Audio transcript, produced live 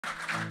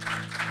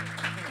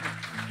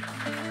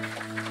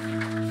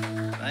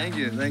Thank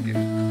you, thank you.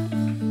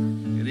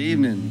 Good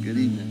evening, good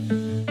evening.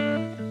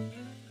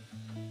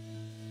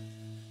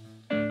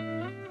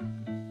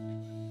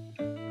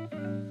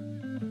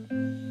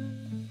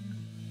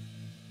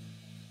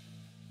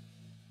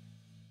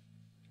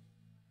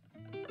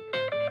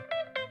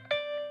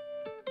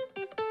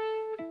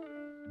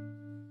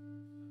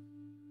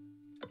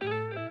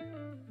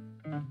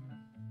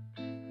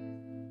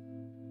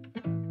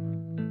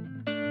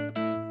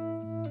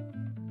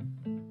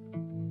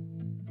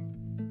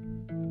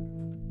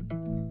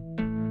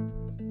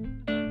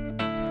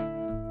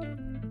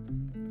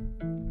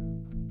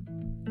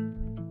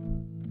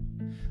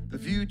 The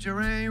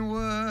future ain't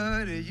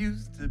what it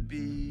used to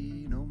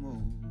be no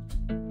more.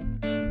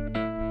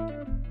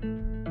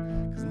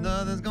 'Cause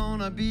nothing's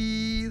gonna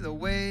be the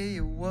way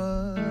it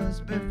was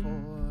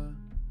before.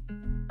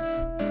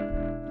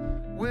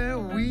 Where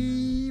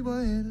we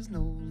were headed is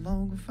no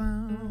longer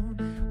found.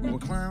 We were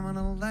climbing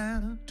a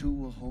ladder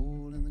to a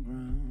hole in the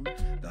ground.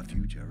 The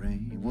future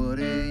ain't what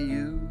it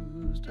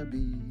used to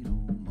be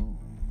no more.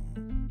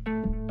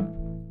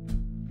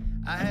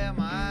 I had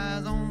my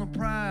eyes on the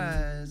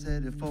prize,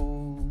 headed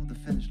for the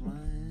finish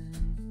line.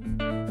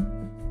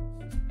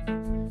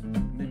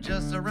 And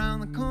just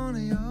around the corner,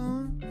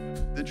 y'all,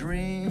 the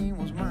dream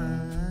was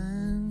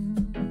mine.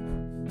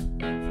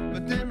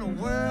 But then the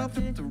world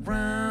flipped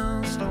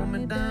around, slowed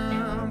me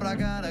down. But I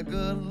got a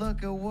good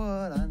look at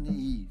what I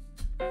need.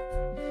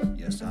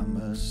 Yes, I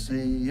must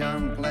say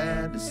I'm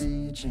glad to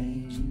see a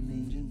change in me.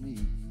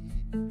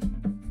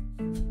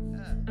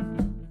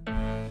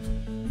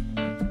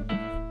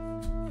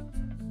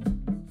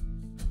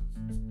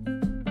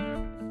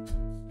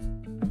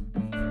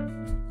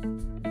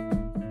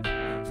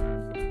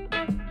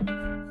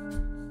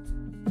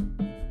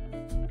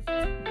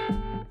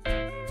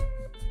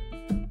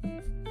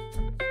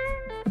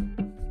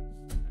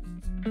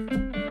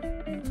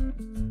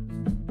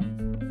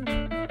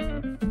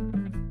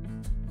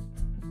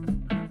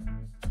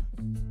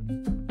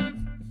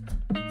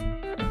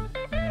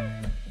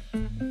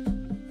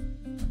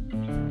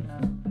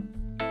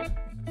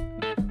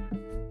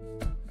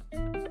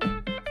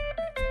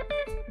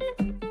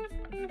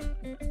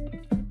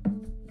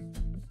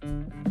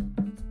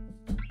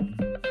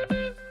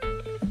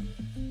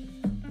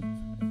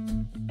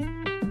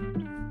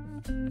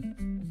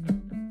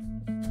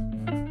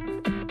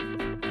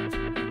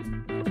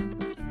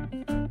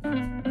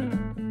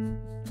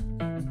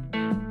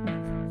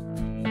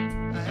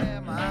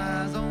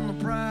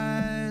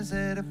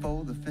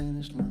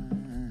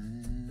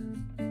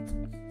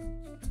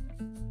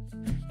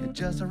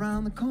 Just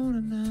around the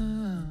corner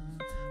now,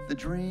 the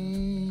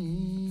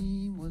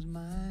dream was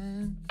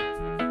mine.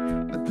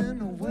 But then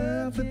the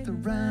world flipped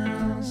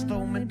around,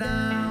 slowed me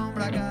down.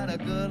 But I got a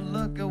good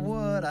look at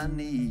what I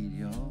need,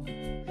 y'all.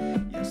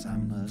 Yes, I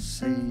must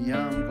say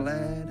I'm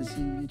glad to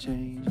see a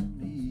change in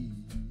me.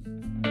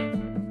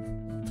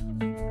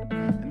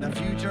 And the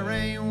future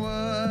ain't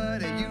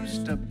what it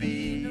used to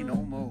be no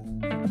more.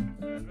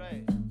 That's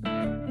right.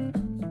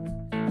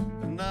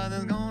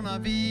 Nothing's gonna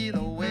be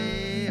the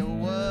way it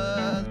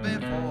was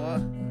before.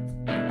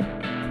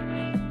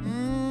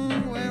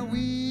 Where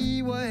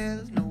we were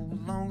is no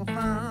longer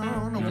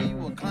found. We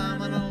were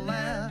climbing a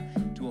ladder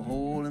to a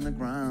hole in the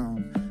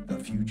ground. The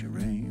future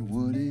ain't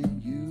what it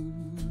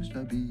used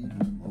to be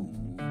no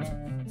more.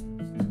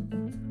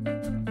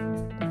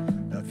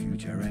 The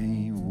future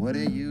ain't what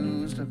it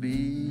used to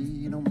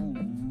be no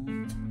more.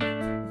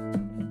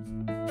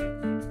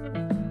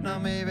 Now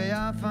maybe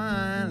I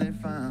finally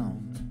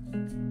found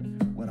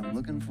what I'm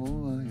looking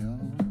for, y'all.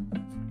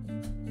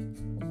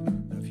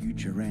 The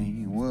future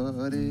ain't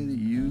what it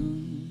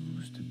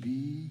used to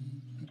be.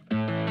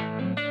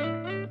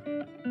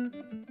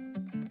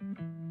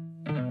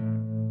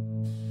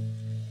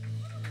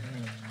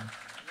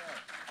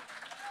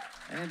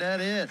 Ain't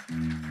that it?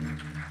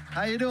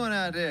 How you doing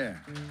out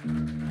there?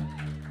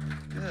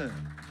 Good.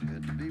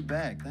 Good to be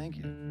back. Thank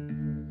you.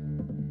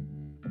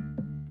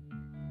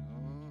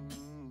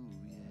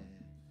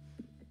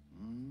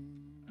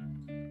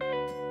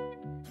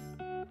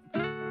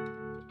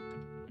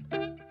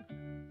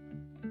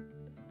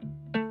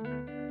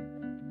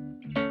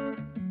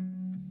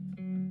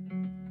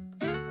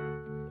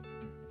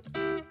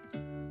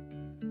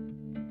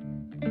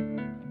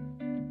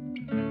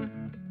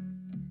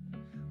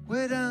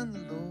 Way down the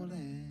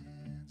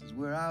lowlands is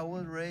where I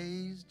was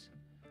raised.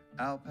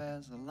 Out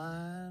past the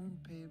line,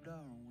 paved our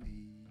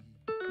way.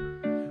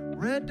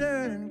 Red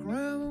dirt and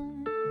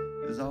gravel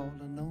is all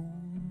I know,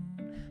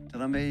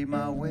 till I made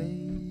my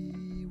way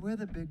where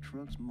the big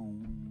trucks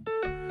moan.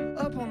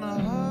 Up on the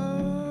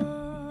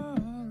hard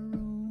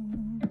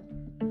road,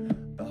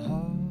 the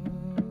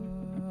hard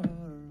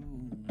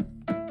road.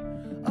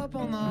 Up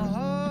on the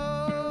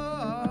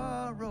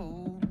hard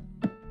road,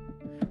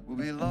 we'll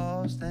be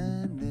lost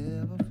and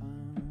never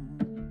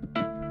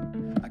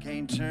found. I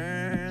can't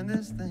turn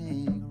this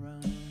thing around.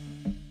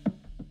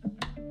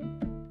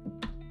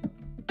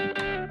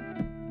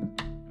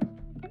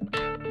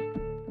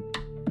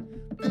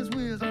 This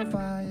wheel's on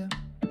fire,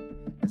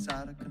 it's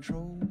out of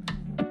control.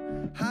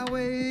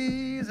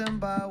 Highways and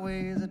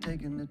byways are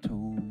taking the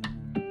toll.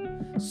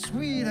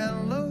 Sweet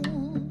hellos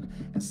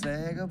and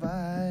sad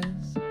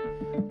goodbyes.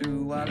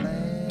 Do I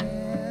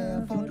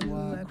laugh or do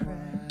I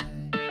cry?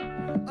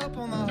 Up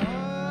on the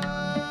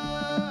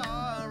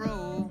hard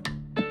road,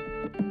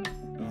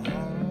 the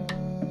hard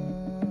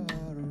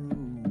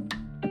road.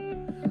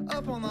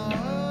 Up on the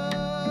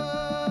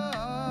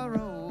hard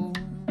road,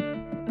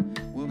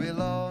 we'll be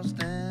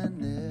lost and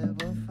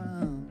never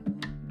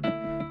found.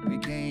 We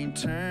can't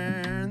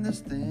turn this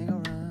thing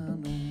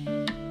around. No.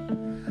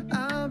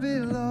 I'll be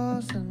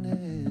lost and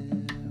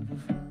never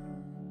found.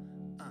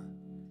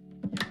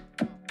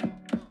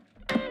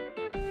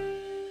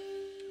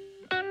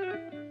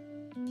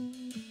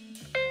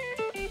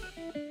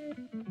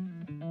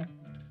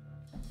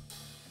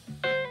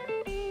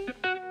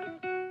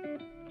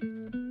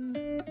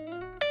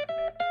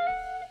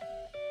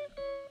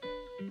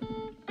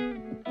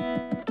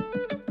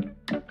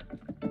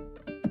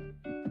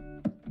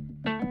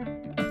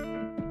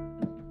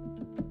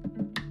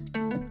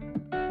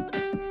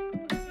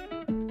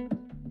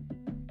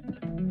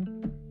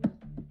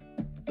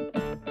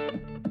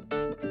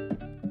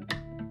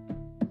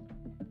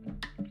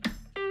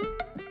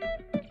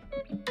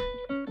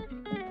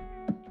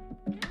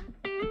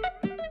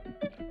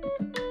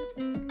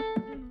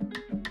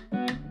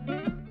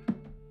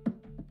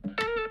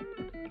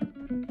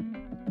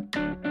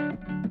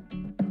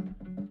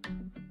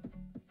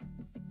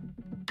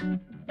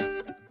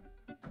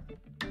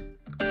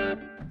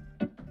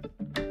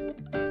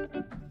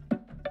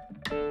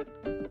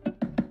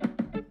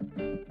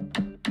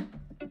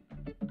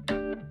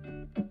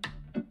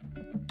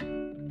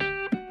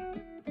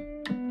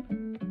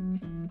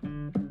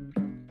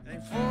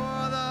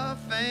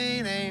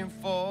 Ain't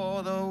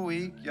for the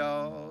weak,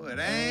 y'all. It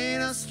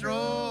ain't a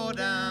stroll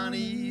down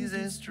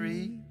easy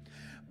street.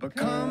 But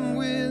come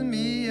with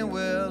me and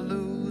we'll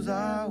lose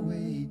our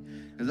way.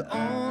 'Cause the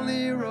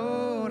only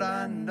road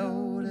I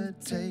know to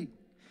take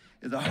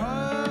is a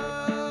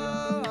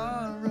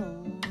hard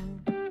road.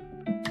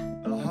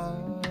 The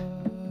hard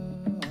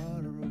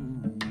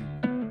road.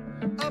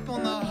 Up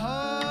on the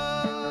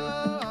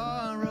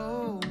hard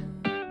road,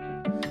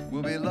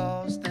 we'll be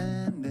lost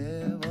and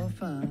never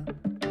found.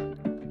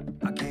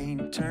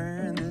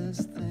 Turn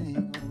this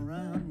thing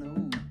around,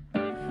 no.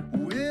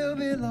 We'll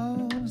be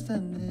lost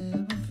and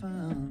never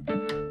found.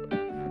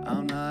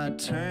 I'm not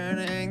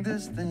turning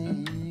this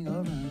thing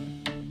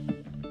around.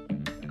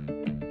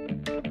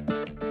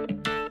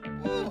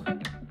 Woo.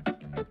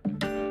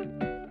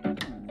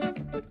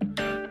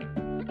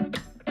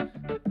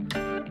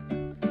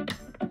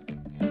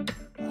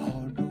 The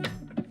hard road,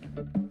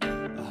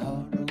 the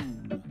hard road,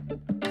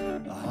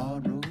 the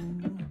hard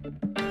road,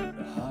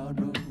 the hard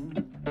road.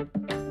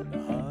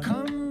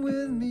 Come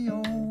with me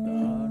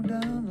on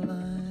down the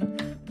line.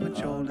 Put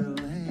your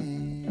little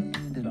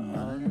hand in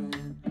mine.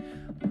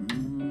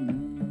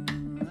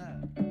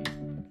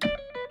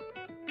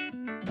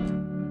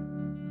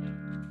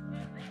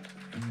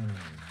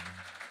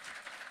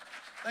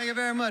 Thank you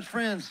very much,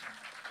 friends.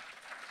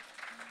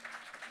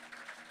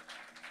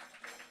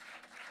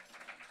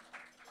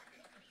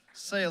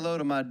 Say hello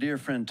to my dear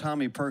friend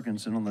Tommy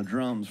Perkinson on the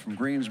drums from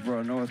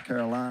Greensboro, North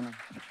Carolina.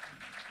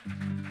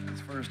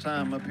 His first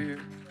time up here.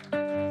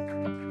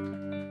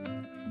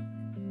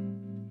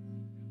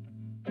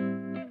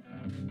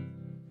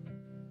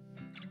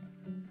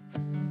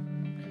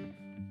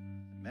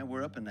 Man,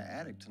 we're up in the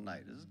attic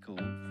tonight. This is cool.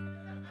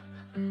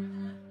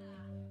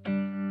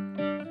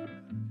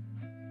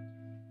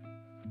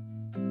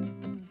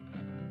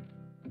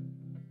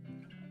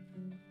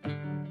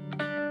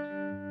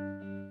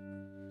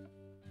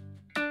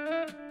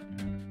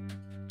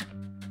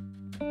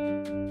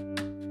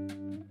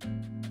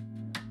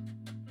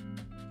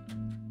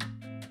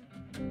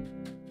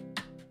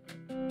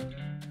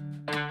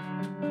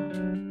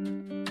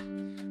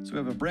 So we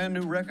have a brand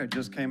new record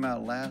just came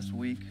out last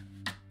week,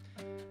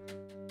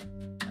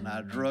 and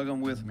I drug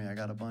them with me. I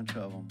got a bunch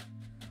of them.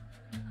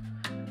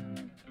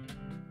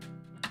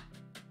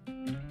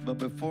 But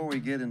before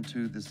we get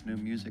into this new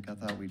music, I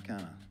thought we'd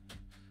kind of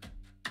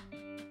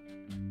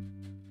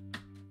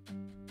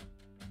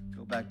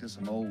go back to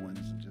some old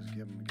ones and just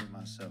get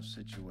myself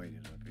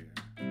situated up here.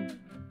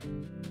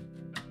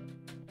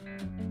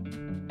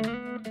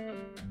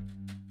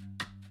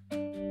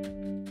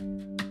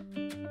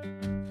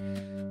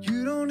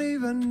 You don't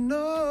even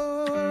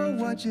know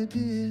what you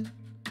did,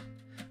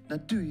 now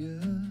do you?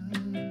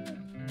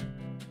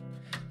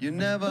 You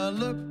never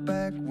look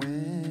back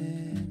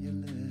when you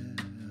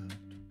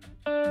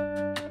left.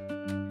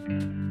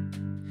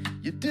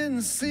 You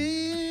didn't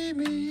see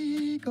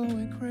me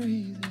going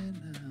crazy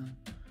now,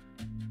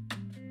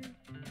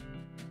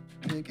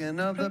 picking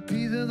up the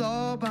pieces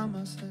all by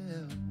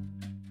myself.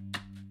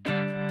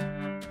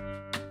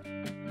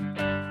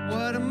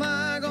 What am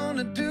I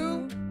gonna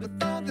do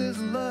with all this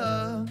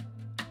love?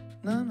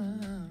 No, no.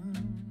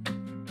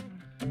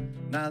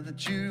 Now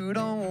that you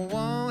don't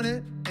want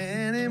it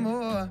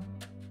anymore,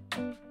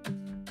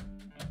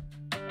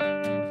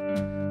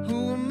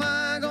 who am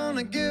I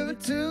gonna give it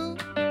to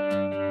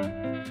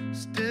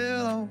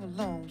still all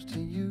belongs to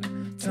you.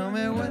 Tell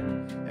me, what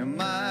am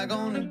I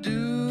gonna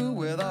do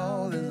with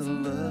all this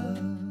love?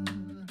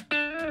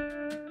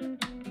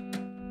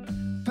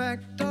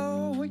 Packed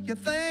all your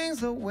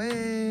things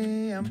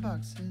away and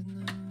boxed it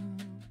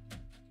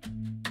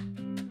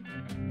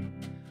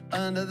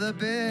under the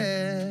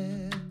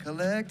bed,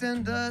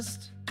 collecting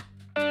dust.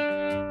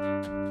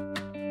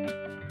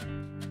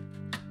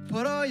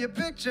 Put all your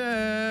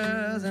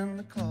pictures in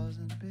the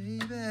closet,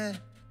 baby.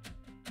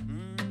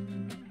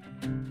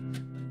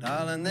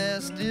 Darling,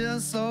 there's still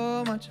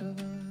so much of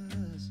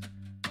us.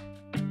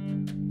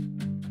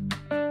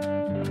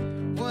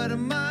 What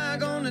am I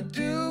gonna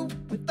do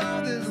with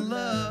all this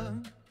love?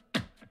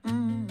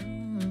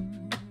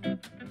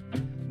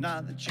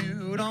 Now that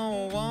you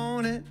don't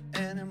want it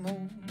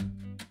anymore.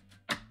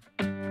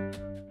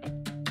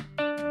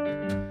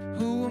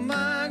 Who am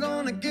I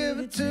gonna give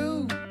it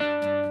to?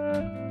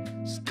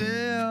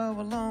 Still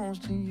belongs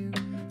to you.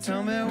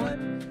 Tell me, what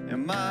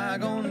am I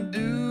gonna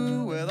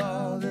do with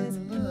all this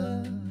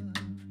love?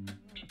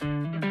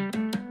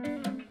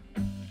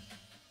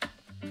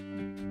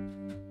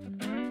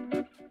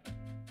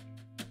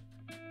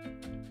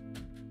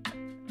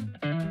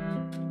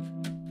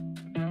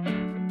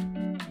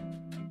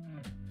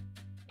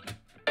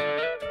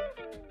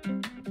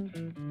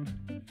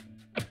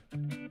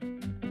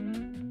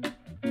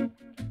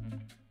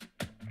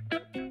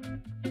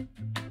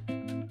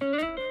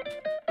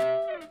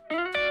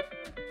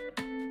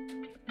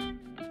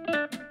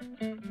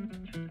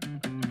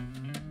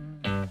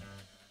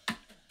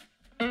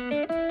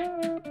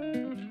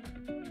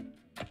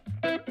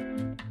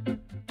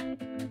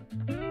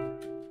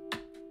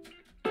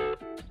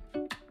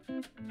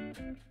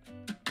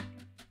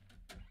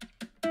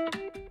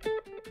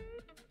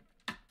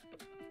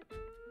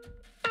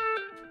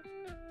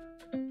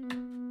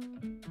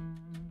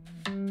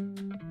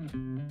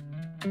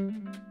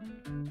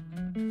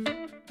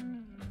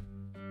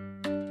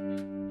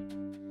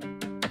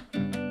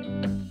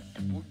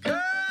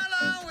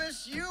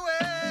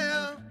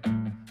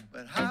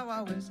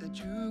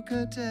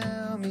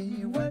 Tell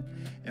me, what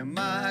am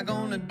I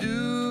gonna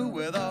do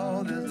with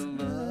all this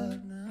love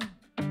now?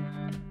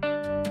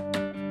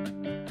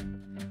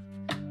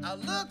 I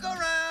look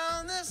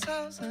around this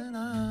house and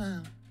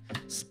I'm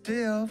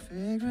still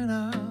figuring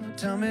out.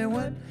 Tell me,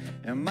 what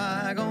am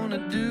I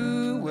gonna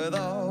do with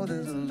all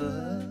this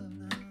love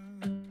now?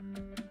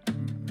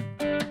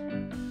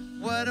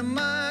 What am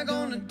I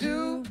gonna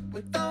do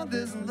with all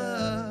this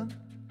love?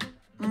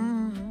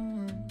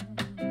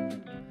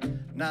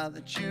 Now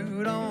that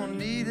you don't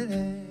need it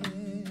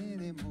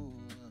anymore.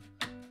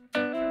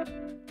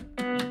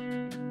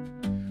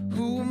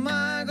 Who am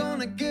I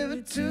gonna give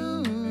it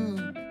to?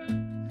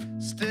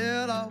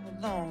 Still all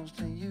belongs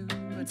to you.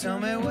 Tell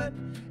me, what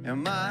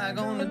am I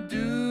gonna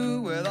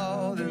do with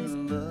all this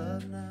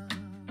love now?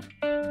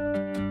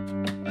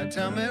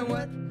 Tell me,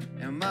 what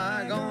am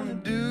I gonna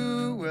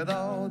do with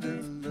all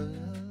this love?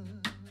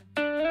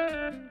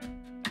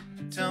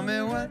 Tell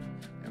me, what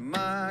am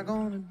I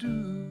gonna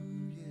do?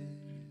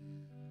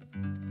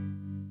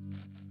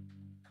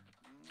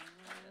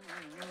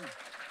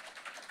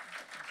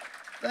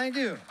 Thank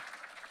you.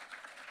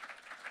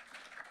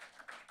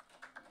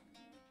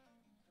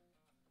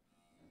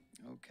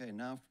 Okay,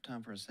 now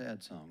time for a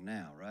sad song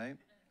now, right?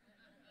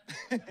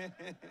 The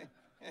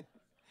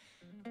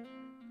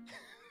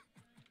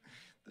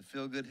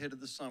feel-good hit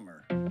of the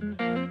summer. Oh, got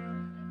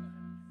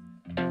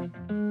a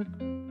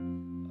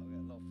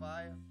little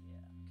fire? Yeah.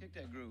 Kick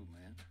that groove,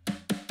 man.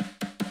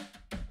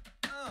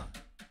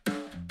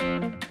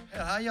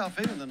 Hell, how y'all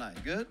feeling tonight?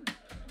 Good?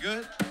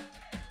 Good?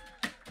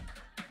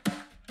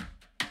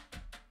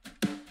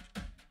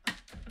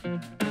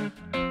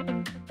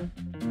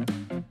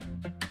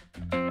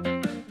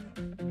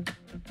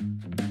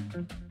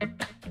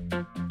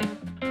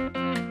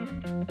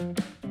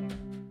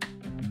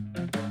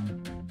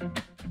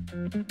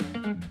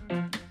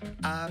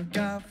 I've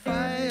got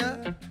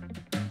fire,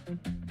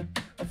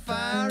 a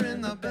fire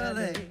in the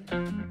belly.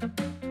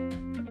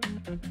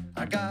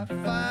 I got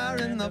fire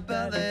in the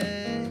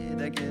belly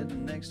to get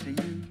next to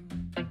you.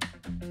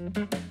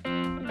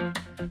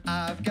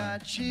 I've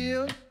got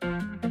chills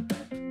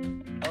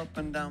up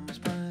and down my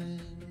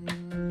spine.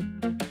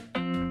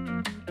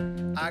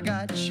 I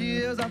got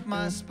chills up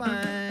my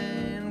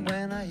spine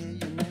when I hear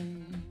your name.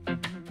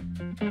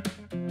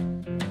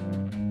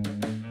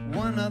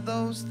 One of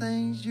those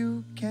things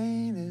you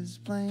can't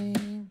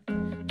explain,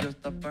 just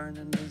a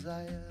burning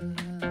desire.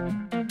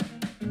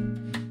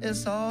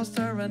 It's all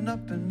stirring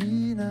up in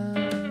me now,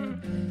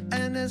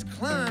 and it's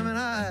climbing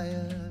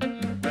higher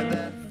with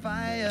that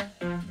fire,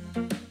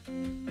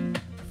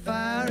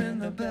 fire in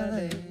the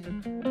belly.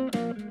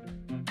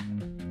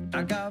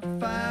 I got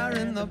fire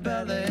in the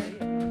belly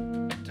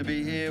to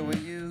be here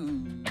with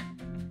you.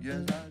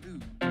 Yes, I do.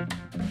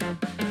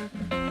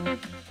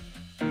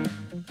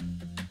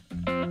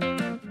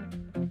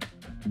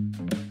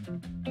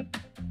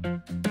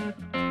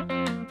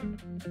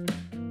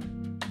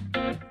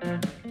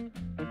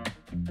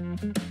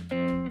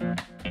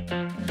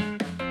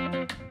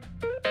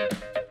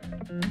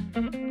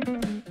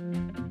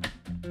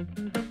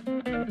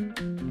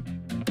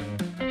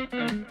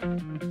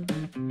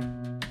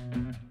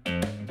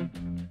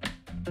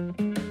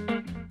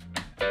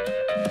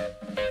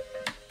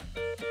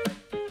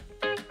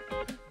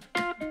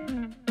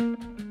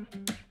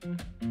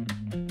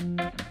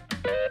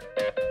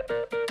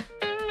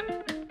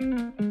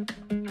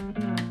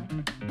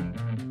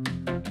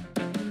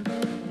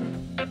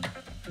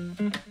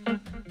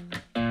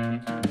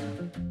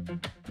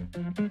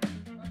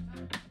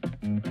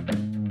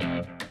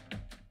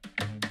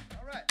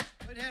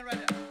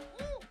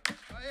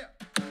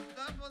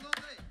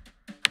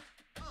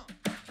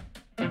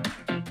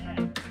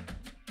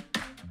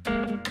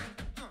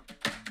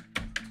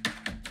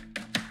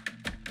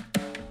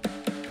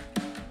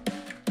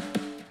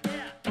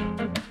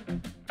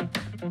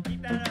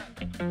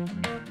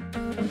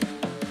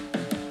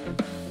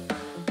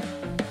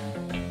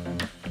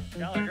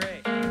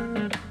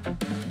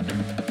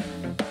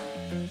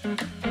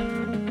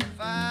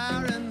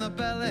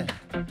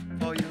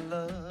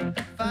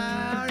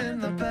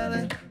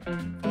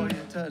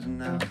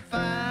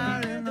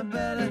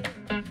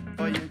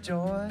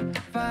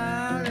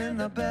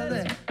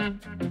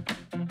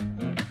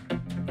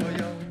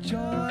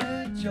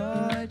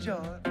 joy.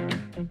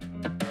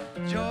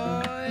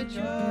 Joy,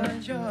 joy,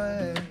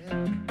 joy.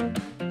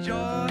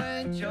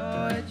 Joy,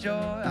 joy,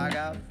 joy. I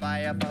got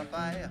fire for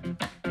fire.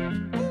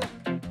 Woo.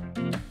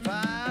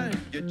 Fire,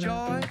 your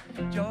joy,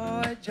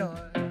 joy, joy.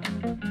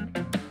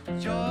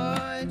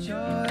 Joy,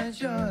 joy,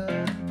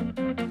 joy.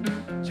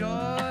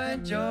 Joy,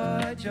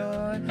 joy,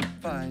 joy.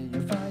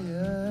 Fire,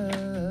 fire.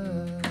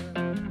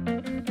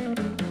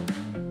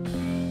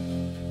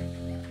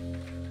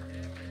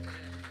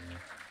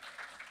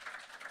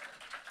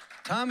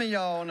 Tommy,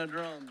 y'all on the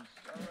drums.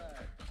 All right.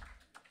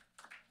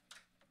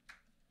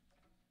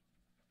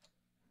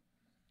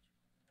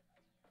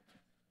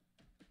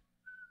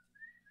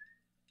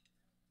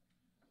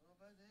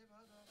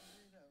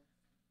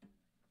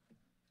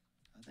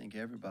 I think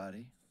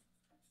everybody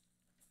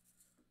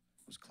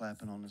was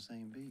clapping on the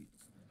same beat.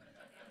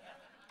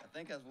 I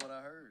think that's what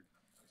I heard.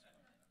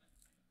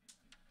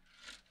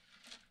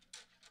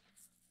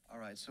 All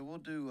right, so we'll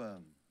do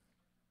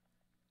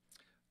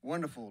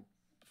wonderful.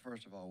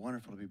 First of all,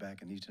 wonderful to be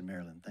back in Eastern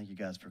Maryland. Thank you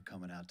guys for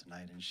coming out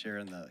tonight and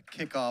sharing the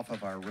kickoff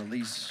of our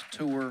release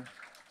tour.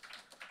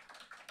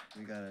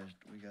 We got a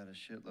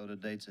shitload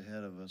of dates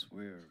ahead of us.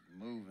 We're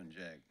moving,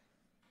 Jack.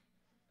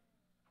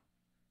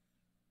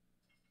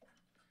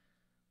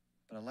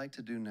 But I'd like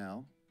to do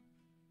now.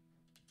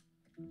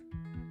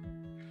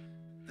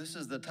 This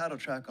is the title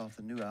track off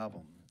the new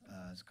album.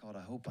 It's called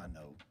I Hope I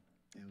Know.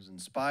 It was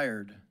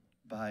inspired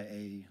by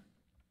a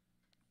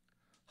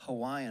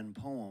Hawaiian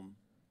poem.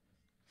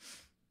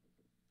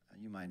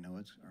 You might know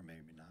it, or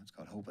maybe not. It's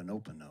called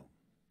Ho'oponopono.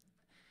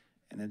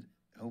 And it,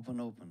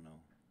 Ho'oponopono.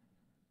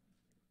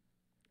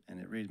 And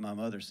it reads, my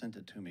mother sent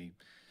it to me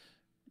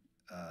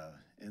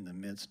in the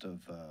midst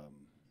of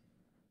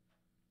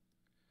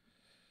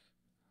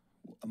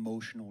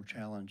emotional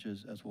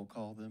challenges, as we'll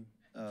call them.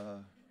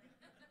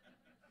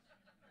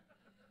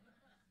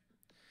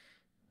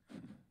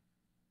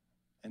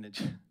 And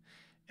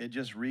it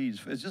just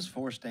reads, it's just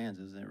 4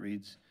 stanzas, and it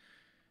reads,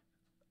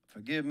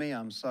 forgive me,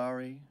 I'm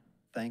sorry.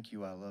 Thank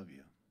you, I love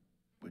you,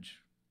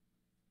 which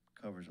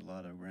covers a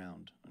lot of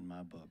ground in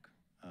my book.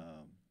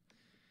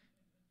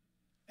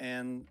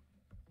 And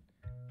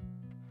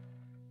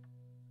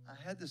I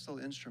had this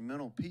little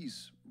instrumental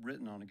piece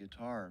written on a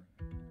guitar.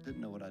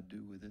 Didn't know what I'd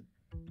do with it.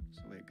 That's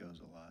the way it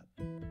goes a lot.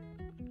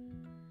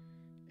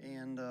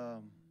 And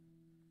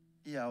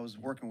yeah, I was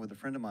working with a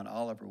friend of mine,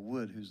 Oliver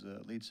Wood, who's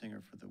the lead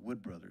singer for the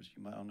Wood Brothers.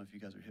 I don't know if you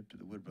guys are hip to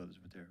the Wood Brothers,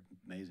 but they're an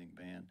amazing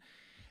band.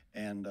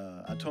 And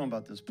I told him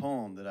about this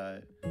poem that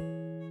I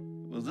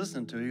was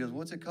listening to. He goes,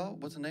 what's it called?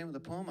 What's the name of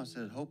the poem? I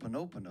said,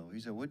 Ho'oponopono. He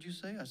said, what'd you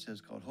say? I said,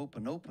 it's called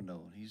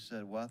Ho'oponopono. And he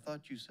said, well, I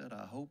thought you said,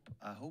 I hope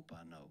I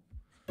know.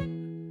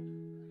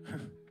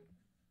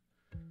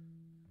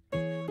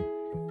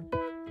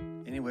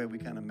 Anyway, we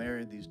kind of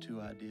married these two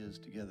ideas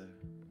together.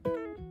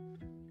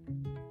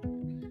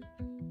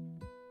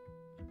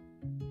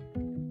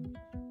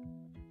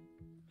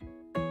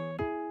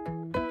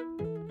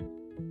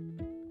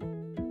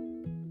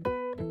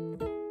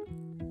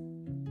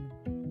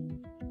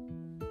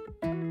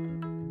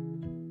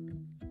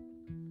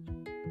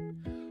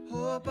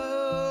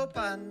 Hope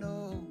I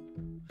know,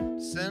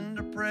 send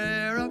a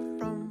prayer up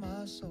from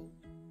my soul.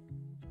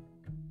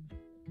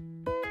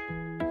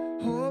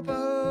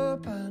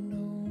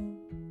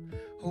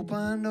 Hope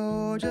I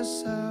know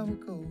just how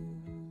it goes.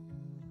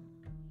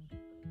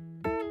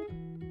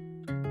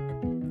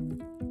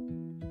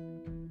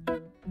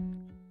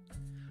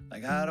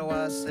 Like how do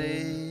I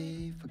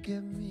say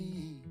forgive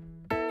me?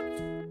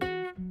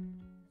 And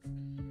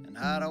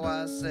how do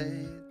I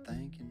say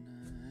thank you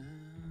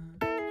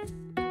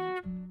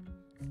now?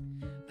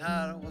 And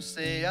how do I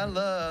say I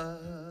love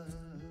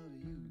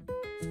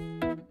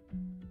you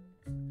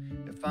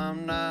if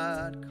I'm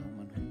not coming home?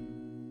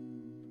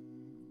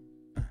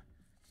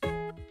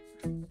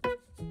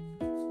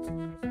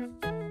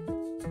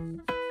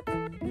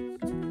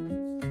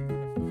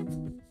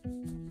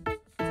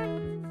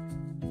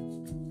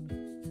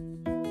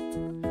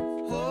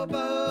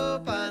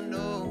 Hope I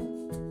know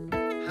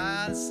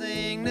how to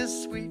sing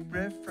this sweet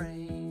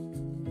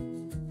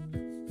refrain.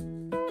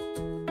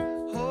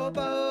 Hope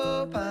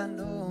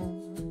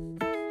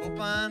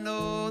I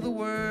know the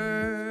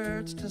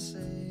words to say.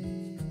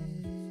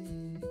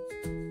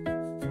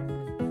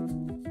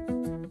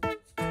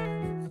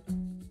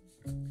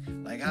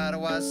 Like how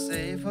do I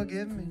say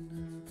forgive me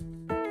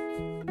now?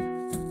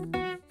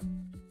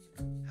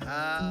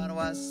 How do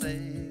I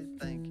say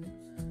thank you?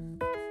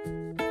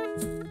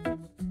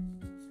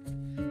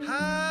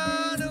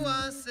 How do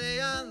I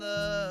say I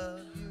love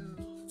you?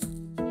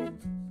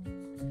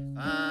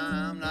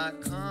 I'm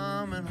not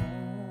coming home.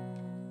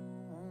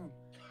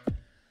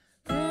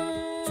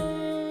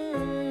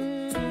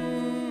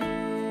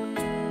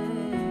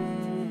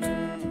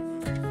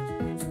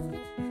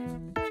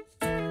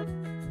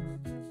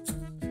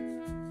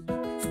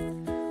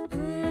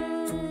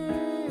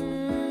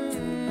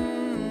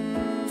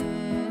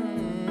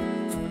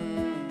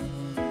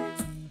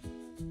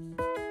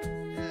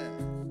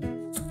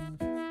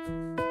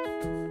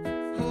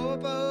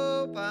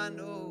 Hope I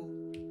know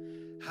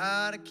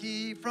how to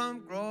keep from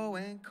growing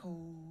went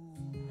cold.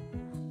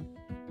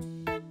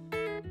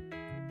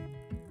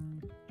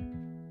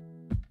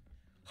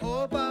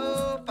 Hope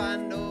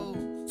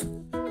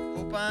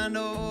I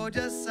know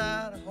just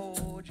how to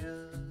hold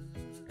you.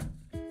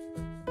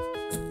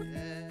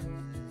 Yeah,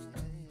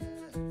 yeah,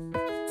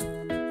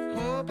 yeah.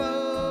 Hope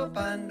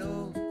I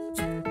know.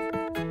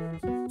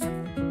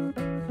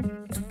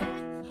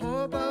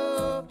 Hope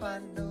I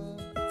know.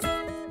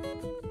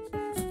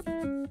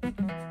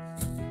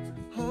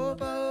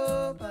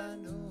 Hope I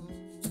know.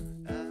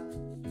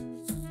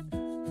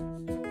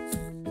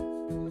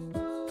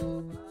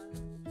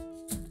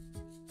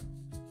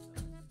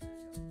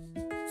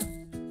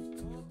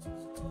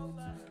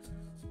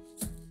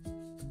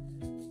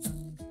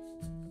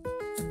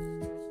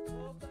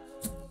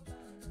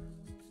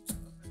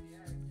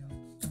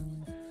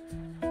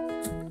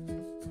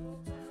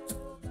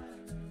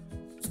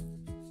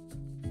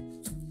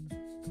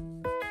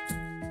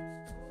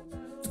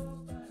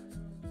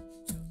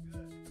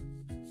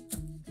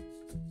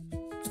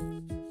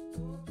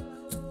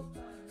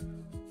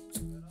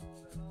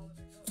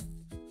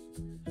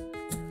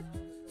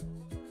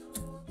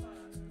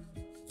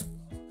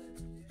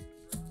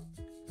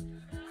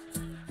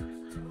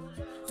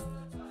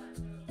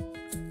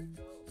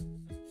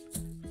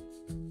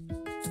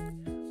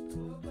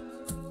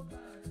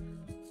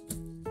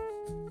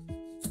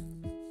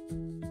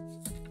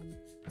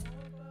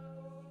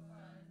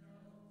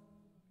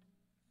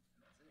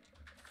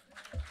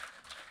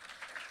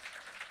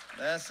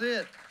 That's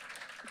it.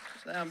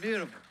 Sound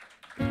beautiful.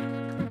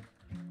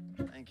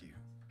 Thank you.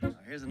 Now,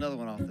 here's another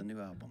one off the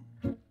new album.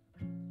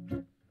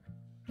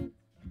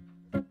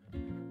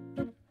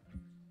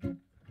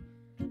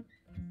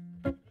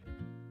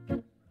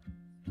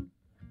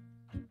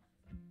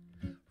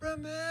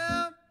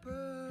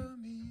 Remember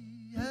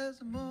me as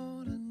the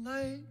morning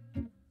light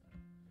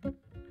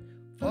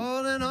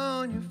falling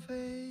on your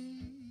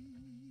face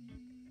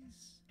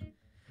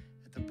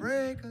at the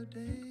break of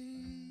day.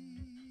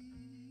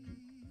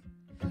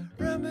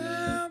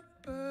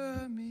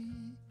 Remember me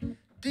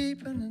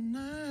deep in the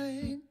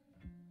night,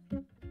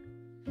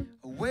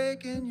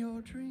 awake in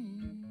your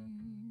dreams,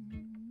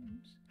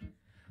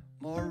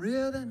 more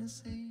real than it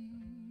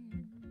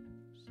seems,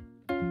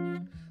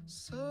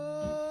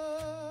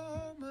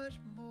 so much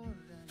more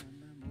than a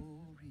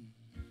memory.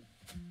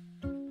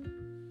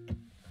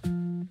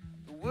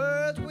 The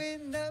words we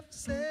never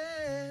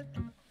said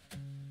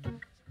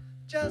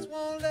just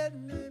won't let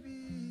me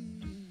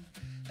be,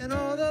 and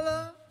all the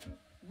love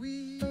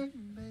we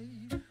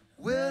made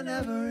will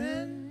never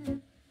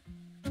end.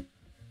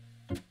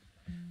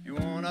 You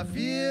wanna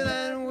feel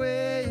that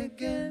way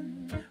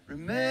again?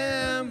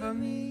 Remember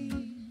me.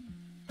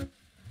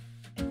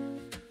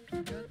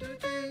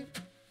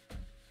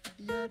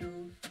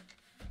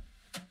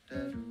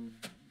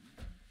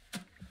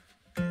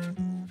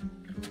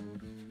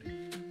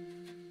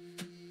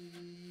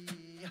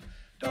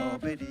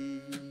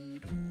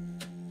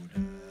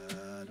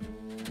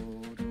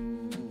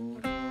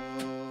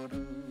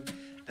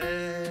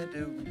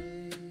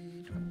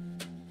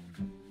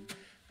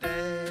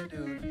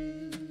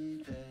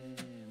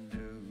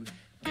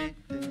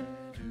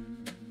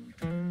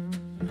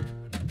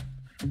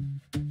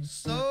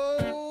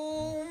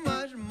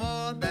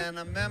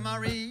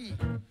 Memory.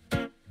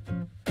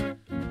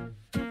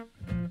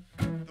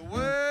 The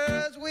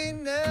words we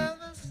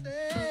never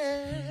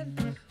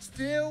said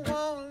still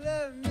won't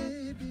let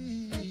me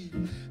be,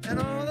 and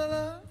all the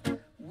love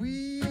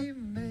we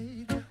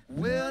made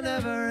will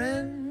never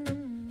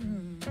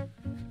end.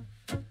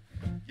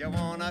 You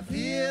wanna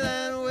feel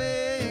that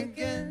way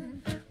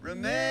again?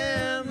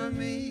 Remember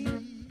me.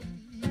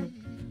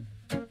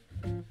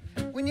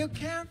 When you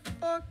can't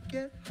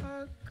forget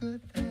how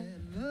good that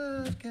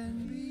love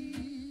can be.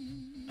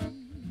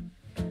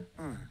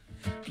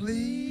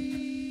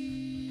 Please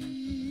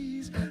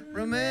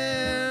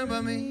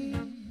remember me.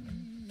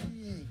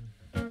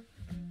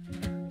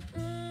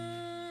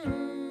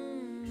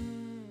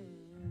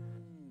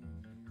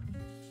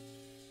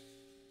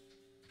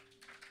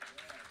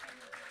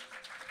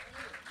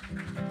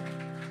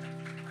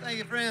 Thank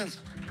you, friends.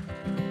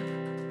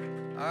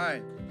 All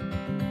right,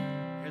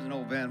 here's an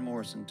old Van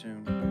Morrison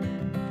tune.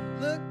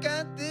 Look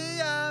at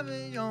the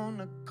ivy on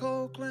the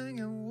cold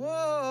clinging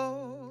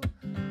wall.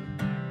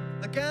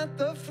 Look at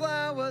the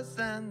flowers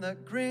and the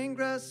green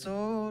grass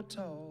so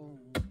tall.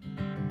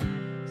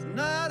 It's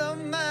not a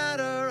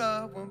matter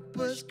of when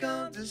push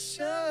comes to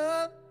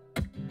shove.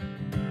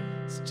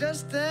 It's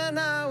just an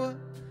hour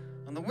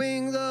on the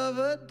wings of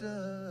a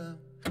dove.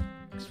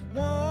 It's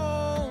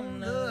warm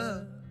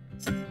love.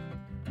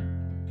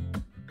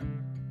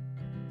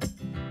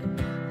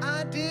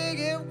 I dig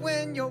it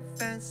when you're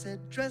fancy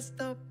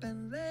dressed up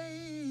and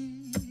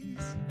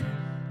lace.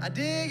 I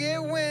dig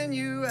it when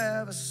you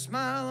have a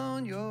smile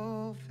on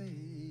your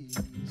face.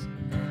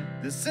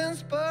 This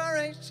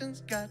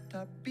inspiration's got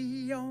to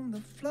be on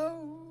the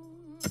floor.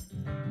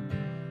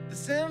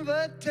 This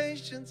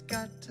invitation's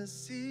got to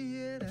see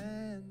it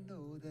and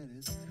know that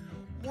it's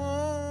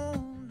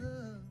warm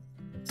love.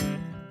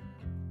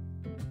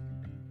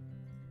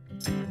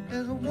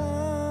 is a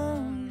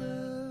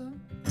wonder,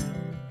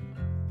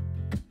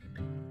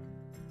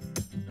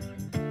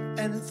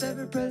 and it's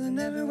ever present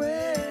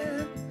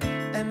everywhere,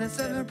 and it's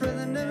ever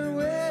present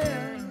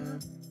everywhere.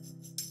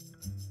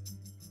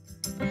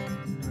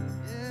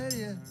 Yeah,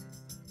 yeah.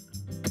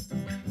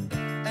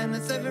 And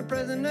it's ever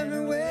present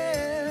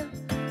everywhere,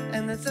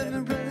 and it's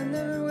ever present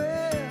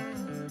everywhere.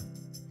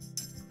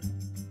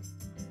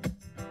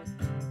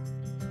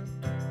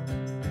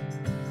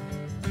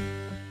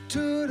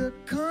 To the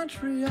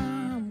country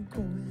I'm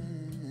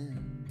going,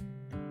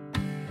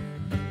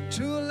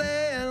 to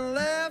lay and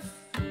laugh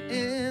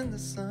in the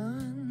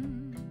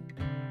sun.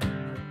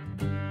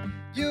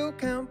 You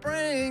can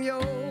bring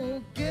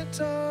your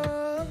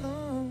guitar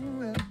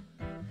along,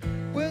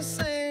 we'll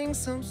sing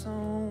some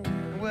song,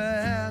 we'll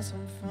have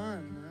some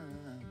fun.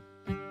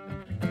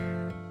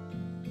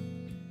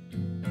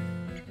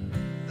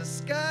 The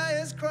sky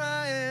is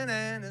crying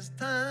and it's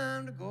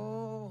time to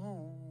go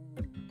home.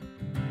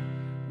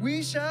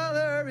 We shall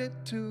hurry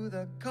to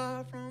the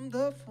car from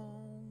the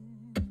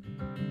phone,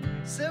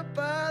 sit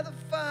by the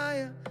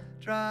fire,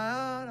 dry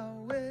out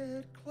our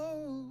wet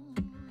clothes.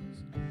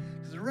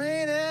 'Cause it's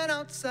raining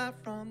outside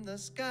from the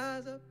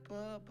skies up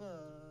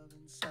above.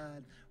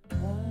 Inside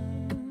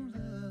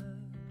wonder,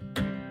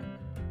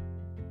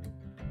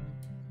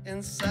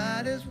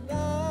 inside is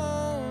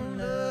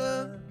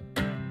wonder,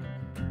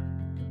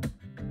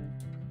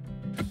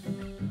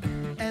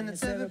 and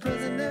it's ever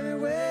present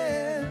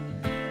everywhere,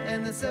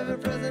 and it's ever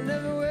present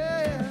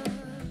everywhere.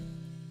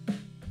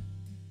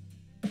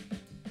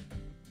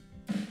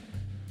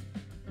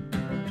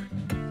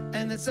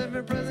 And it's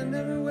ever present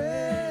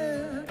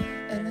everywhere,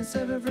 and it's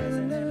ever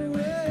present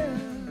everywhere.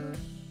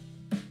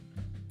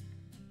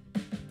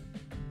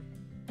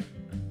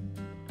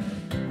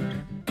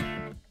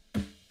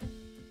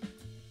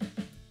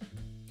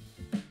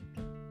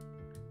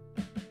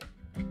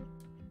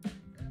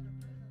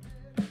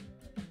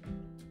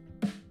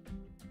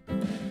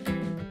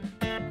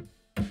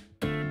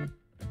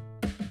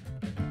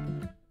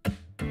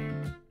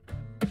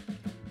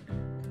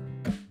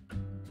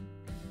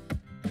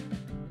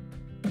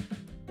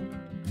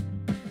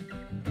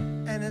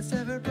 And it's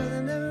ever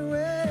present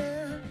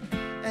everywhere,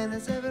 and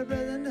it's ever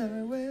present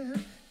everywhere.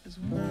 It's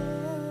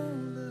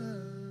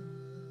wonder.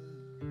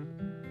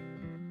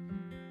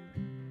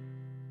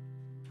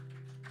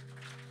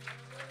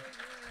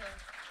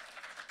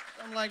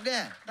 Something like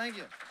that. Thank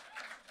you.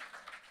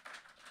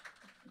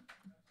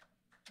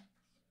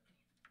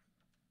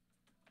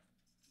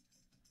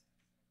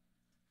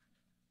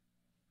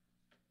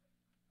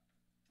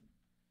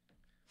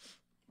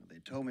 Well, they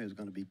told me it was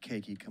going to be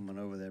cakey coming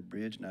over that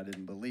bridge, and I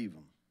didn't believe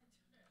them.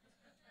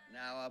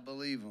 Now I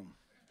believe them.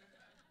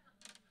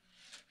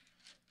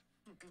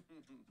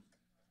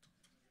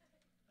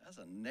 That's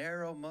a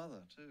narrow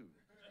mother, too.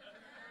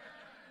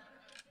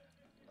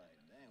 Like,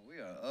 damn, we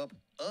are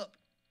up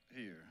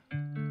here.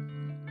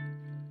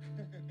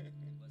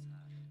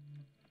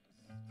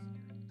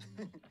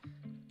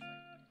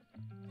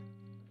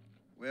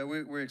 Well,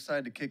 we're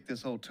excited to kick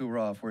this whole tour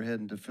off. We're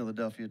heading to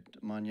Philadelphia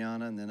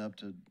manana, and then up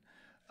to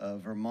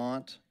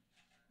Vermont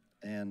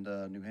and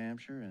New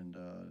Hampshire and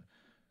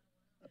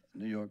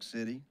New York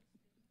City.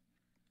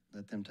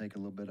 Let them take a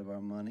little bit of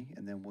our money,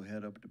 and then we'll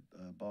head up to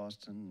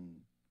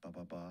Boston,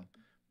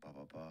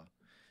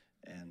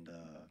 and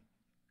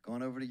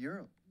going over to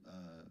Europe.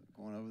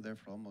 Going over there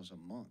for almost a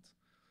month.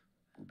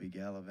 We'll be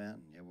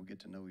gallivanting. Yeah, we'll get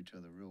to know each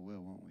other real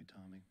well, won't we,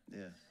 Tommy?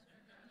 Yeah, it's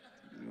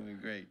gonna be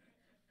great.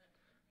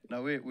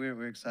 No,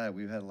 we're excited.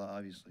 We've had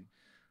obviously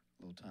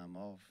a little time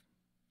off,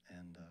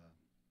 and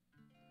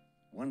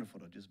wonderful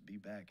to just be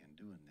back and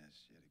doing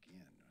this shit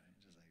again. Right?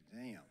 Just like,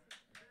 damn.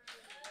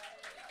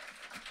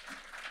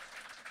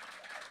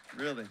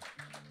 Really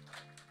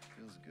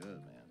feels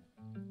good,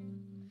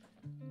 man.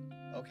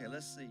 Okay,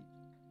 let's see.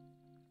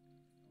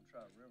 Wanna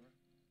try a river?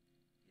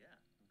 Yeah.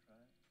 Wanna try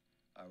it?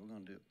 All right, we're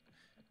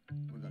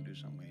gonna do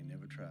something we ain't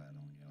never tried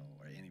on y'all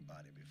or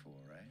anybody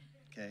before, right?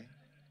 Okay.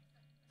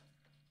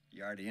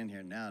 You're already in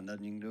here now.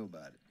 Nothing you can do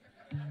about it.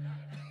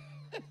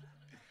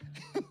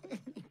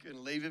 You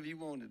couldn't leave if you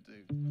wanted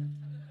to.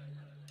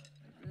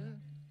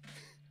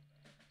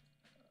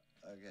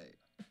 Okay.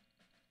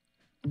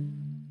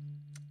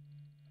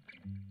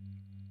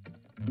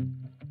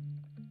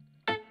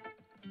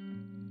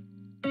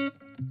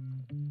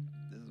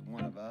 This is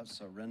one about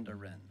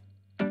surrendering.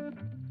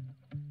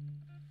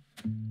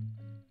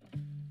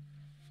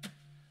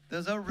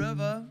 There's a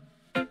river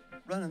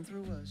running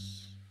through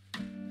us.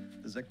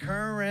 There's a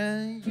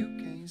current you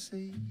can't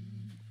see.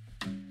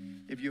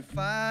 If you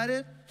fight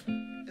it,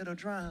 it'll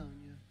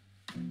drown you.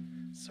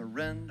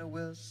 Surrender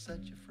will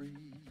set you free.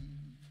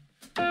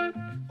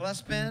 Well, I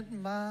spent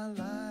my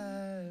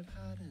life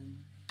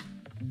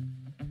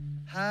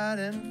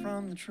hiding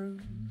from the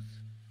truth.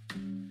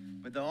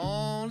 But the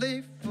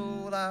only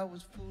fool I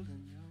was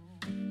fooling,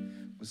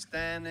 you, was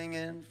standing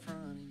in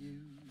front of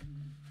you.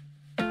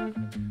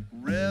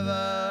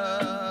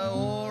 River,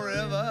 oh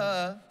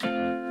river,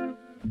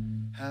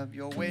 have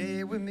your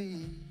way with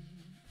me.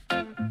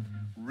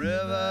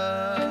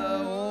 River,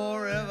 oh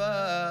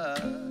river,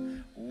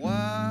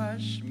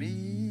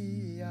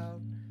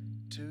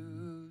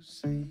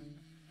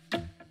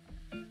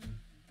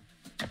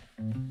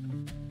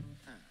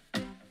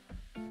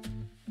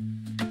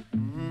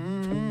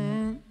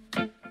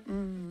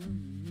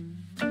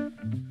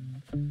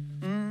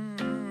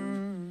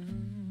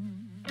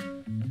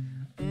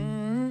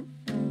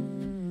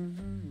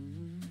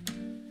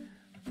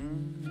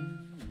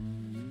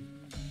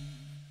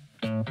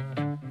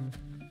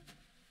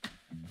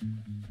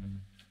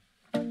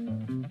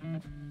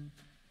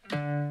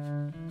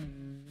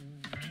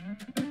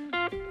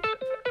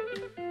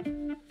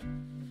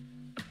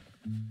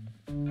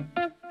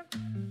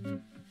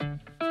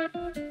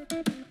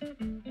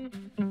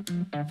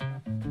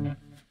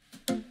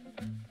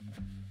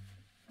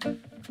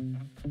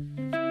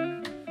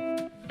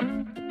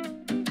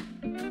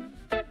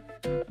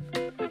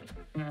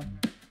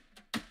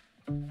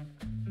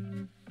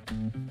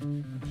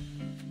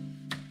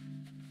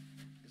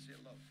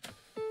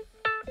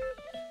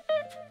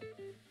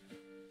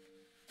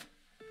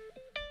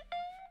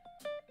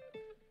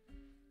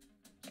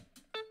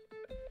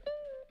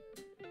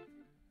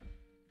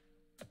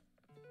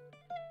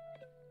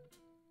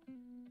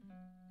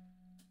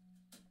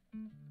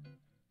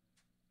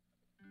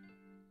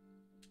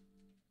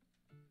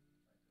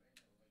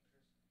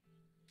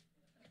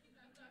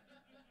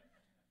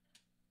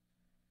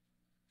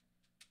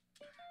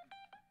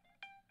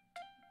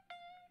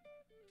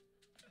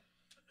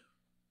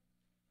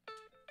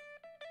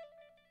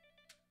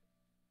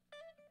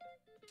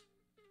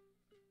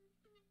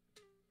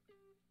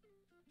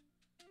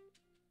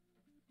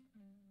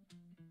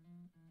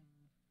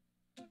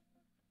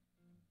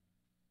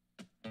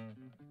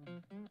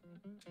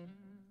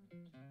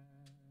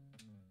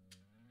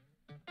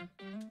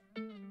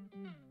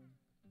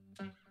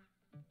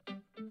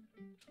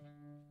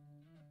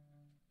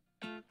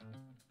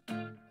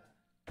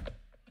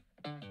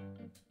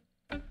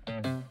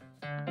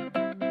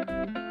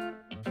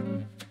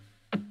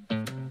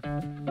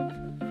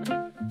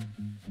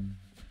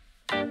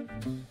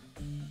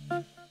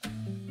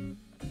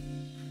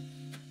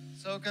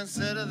 So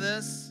consider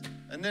this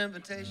an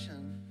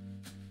invitation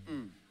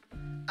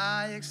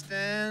I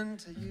extend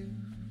to you.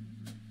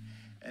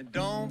 And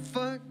don't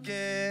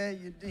forget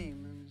your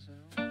demons,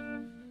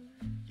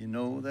 you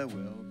know they're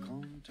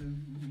welcome too.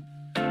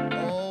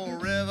 Oh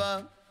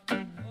river,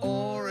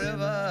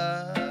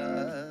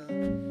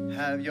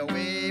 have your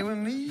way with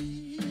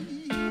me.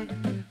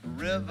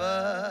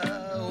 River,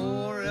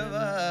 oh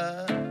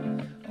river,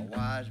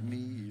 wash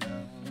me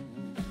out.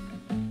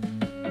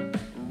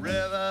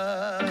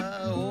 River,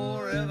 oh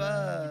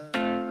river,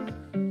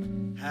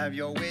 have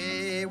your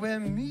way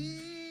with me.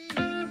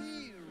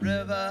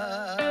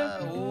 River,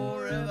 oh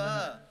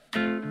river,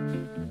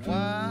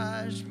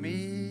 wash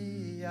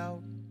me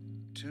out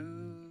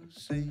to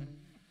sea.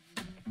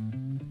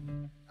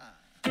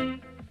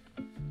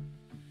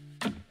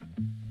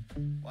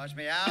 Wash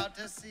me out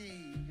to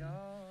sea,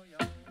 yo, yo,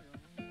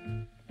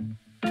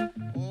 yo.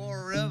 Oh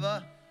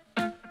river,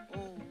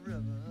 oh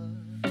river,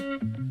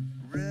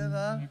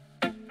 river,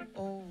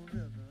 oh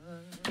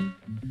river,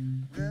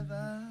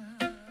 river,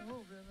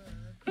 oh river.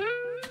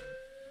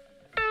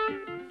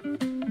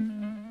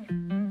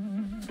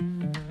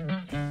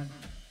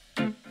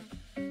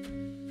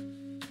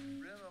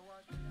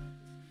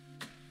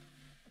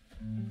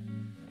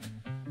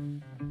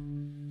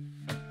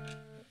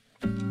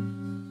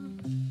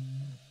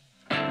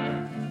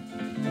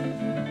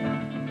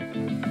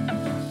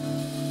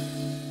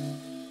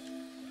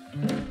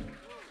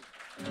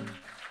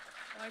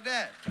 Like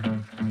that.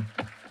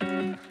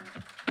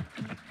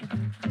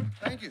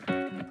 Thank you. All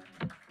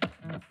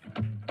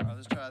right,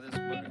 let's try this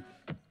boogie.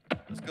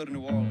 Let's go to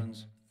New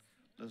Orleans.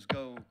 Let's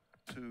go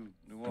to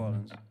New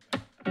Orleans.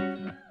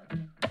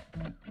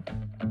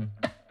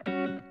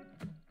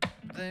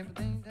 Ding,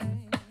 ding,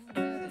 ding,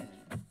 ding.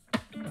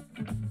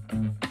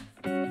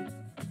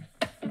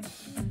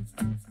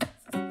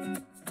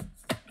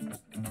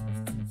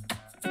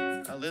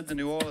 I lived in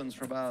New Orleans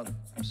for about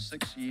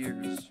 6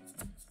 years.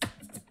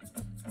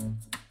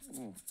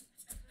 Ooh.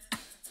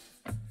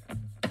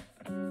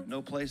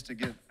 No place to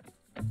get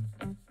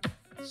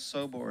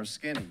sober or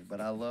skinny,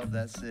 but I love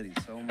that city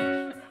so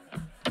much.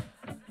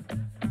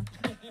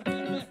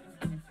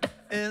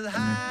 It's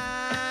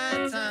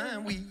high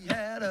time we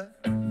had a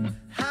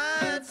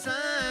high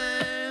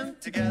time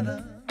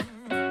together.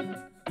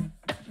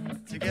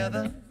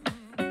 Together.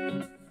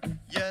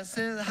 Yes,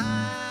 it's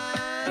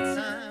high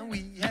time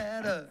we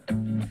had a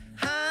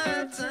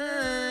high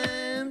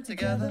time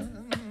together.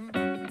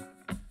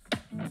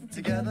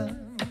 Together.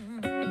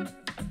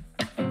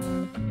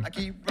 I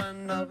keep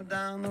running up and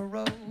down the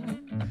road,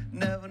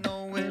 never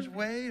know which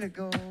way to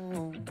go,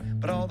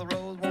 but all the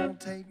roads won't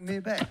take me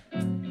back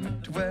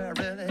to where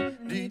I really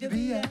need to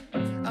be at.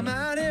 I'm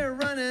out here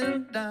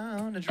running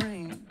down a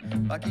dream,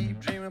 I keep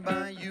dreaming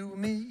about you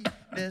and me.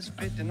 There's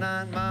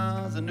 59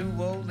 miles of New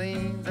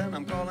Orleans, and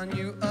I'm calling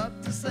you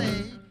up to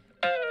say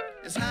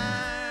it's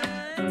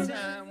high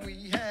time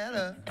we had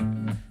a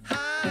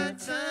high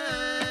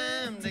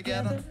time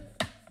together.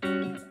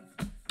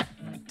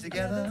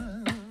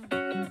 Together.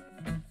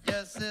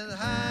 Yes, it's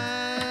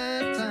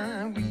high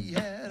time we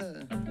had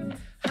a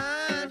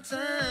high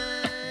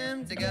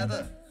time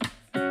together.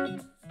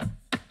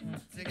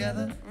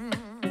 Together.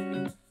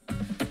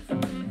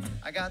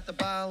 I got the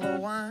bottle of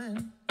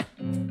wine,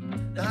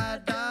 the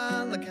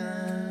 $1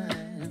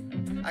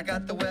 kind. I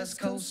got the West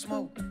Coast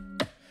smoke,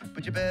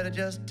 but you better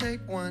just take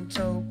one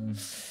toke.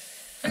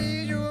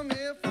 Feed you a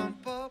meal from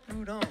Port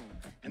Prudhomme,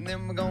 and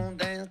then we're gonna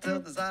dance till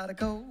the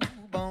Zydeco.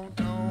 Bon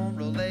ton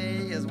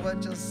roulé is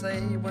what you'll say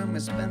when we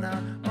spin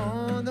out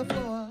on the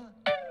floor.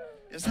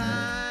 It's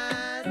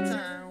high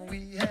time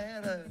we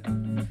had a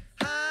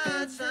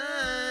high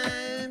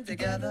time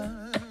together.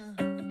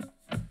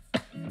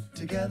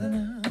 Together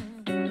now.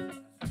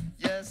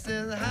 Yes,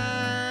 it's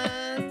high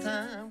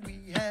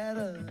had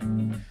a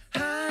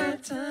high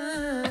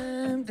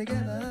time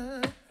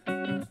together.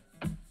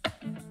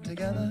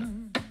 Together.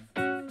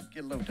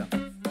 Get a low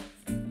down.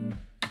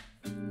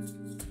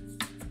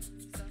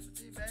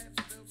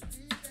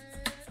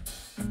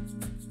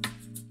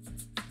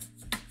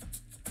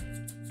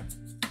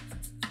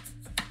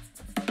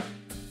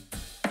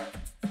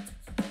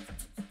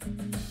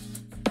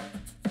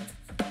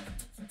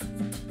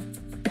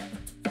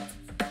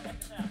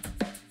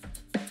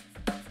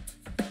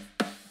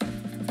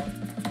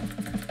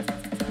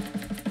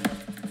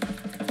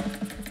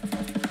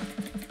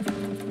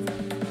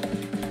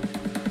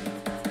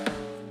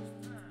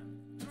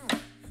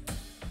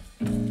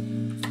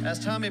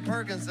 That's Tommy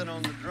Perkinson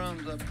on the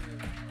drums up here.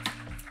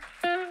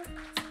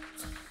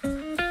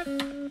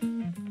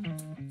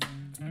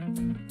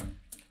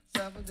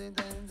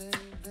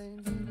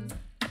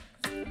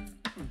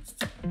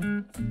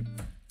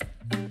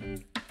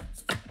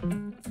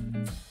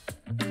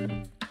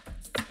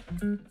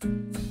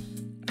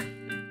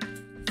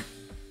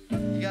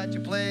 You got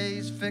your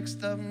place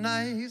fixed up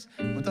nice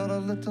with all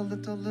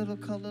the little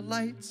color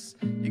lights.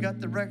 You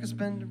got the record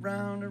spinning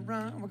round and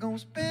round. We're gonna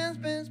spin,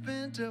 spin,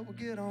 spin till we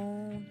get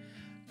on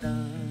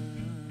down.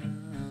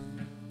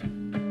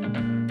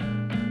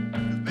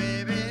 'Cause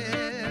baby,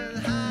 it's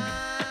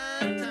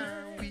high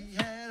time. We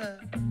had a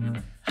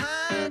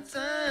high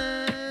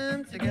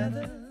time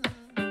together.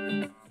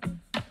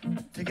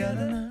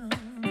 Together now.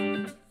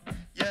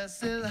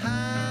 Yes, it's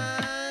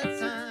high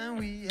time.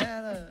 We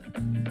had a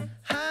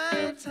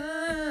high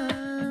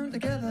time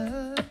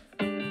together.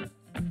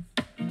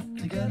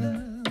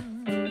 Together.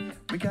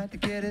 We got to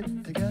get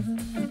it together.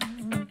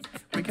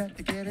 We got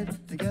to get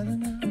it together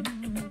now.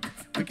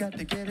 We got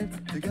to get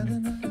it together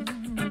now.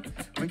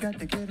 We got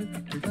to get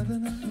it together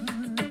now.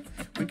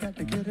 We got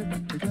to get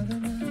it together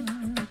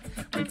now.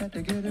 We got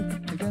to get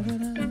it together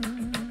now.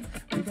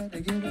 We got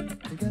to get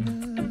it together.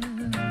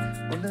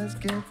 Well, let's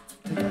get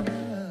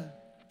together.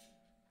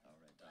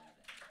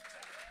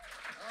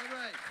 All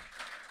right.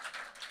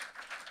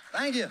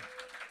 Thank you.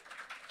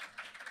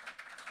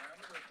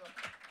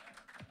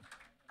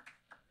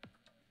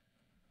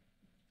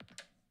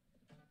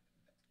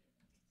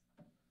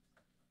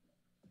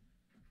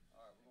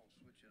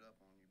 Switch it up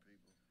on you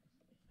people. I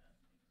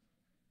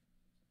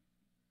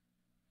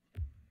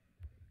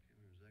can't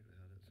remember exactly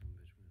how that son of a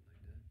bitch went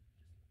like that.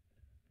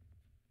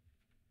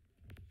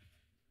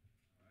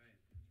 All right.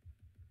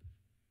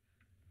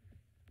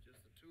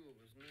 Just the two of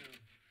us now.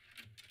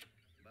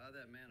 Buy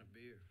that man a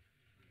beer.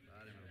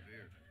 Buy him a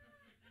beer.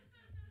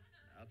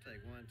 I'll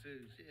take one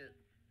too. Shit.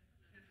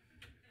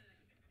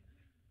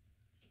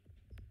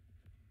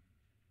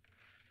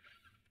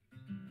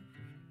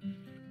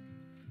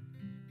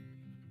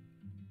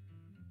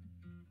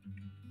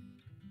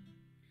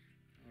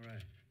 All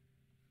right.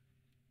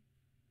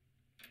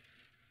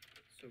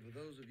 So for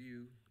those of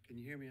you, can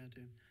you hear me out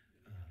there?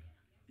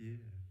 Yeah.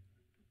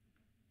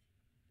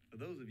 For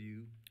those of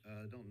you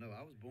that don't know,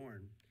 I was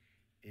born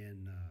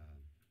in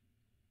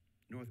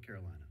North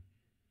Carolina,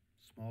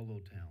 small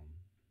little town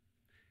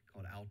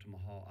called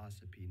Altamahaw,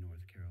 Ossipee,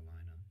 North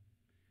Carolina.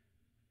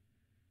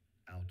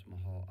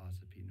 Altamahaw,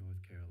 Ossipee,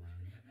 North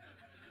Carolina.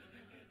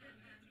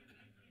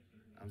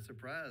 I'm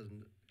surprised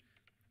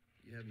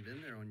you haven't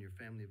been there on your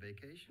family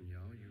vacation,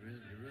 y'all. You're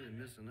really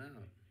missing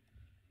out.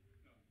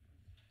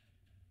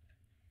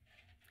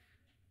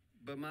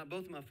 But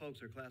both of my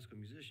folks are classical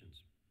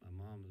musicians. My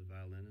mom was a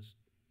violinist,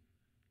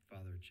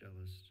 father a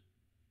cellist,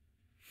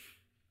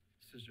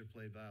 sister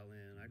played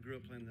violin. I grew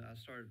up playing I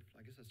started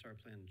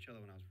playing the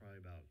cello when I was probably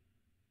about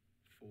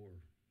 4,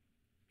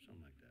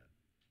 something like that.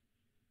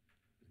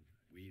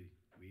 Wee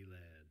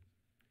lad.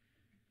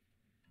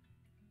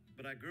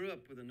 But I grew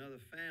up with another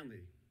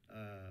family.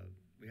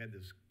 They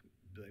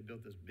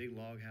built this big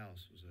log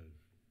house. It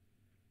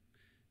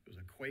was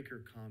a Quaker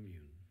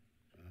commune.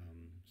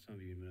 Some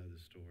of you know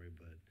this story,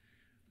 but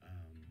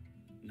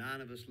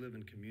 9 of us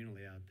living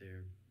communally out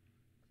there.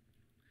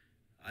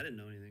 I didn't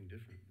know anything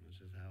different. That's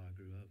just how I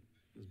grew up.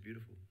 It was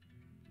beautiful.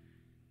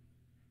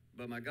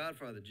 But my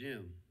godfather,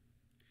 Jim,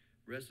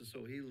 rest his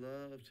soul, he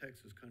loved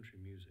Texas country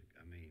music.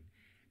 I mean,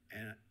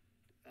 and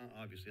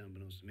obviously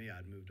unbeknownst to me,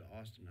 I'd moved to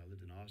Austin. I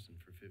lived in Austin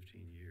for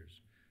 15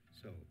 years.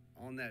 So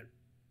on that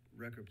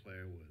record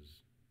player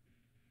was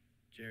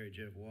Jerry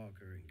Jeff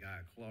Walker and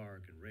Guy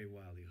Clark and Ray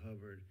Wiley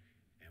Hubbard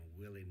and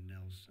Willie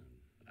Nelson.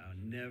 I'll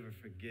never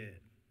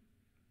forget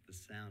the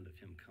sound of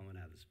him coming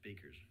out of the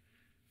speakers,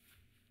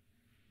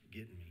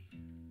 getting me.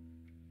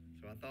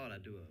 So I thought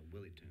I'd do a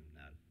Willie tune,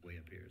 not way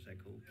up here. Is that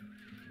cool?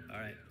 All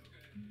right.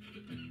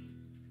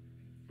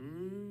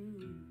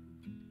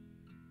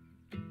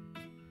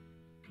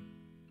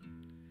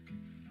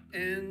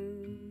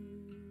 In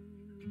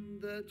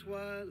the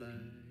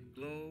twilight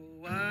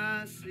glow,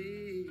 I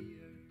see her.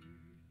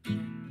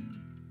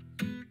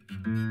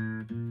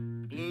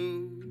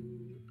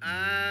 Blue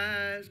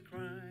eyes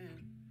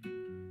crying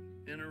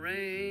in the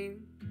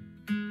rain.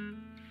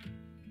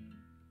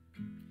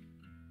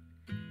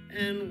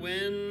 And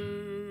when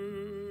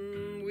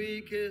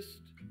we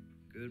kissed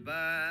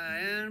goodbye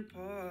and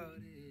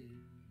parted,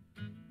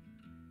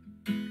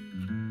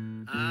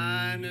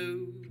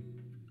 knew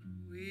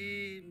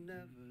we'd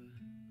never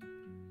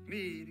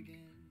meet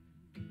again.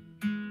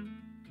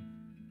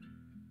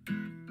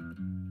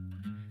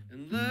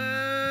 And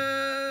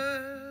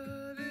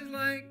love is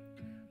like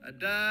a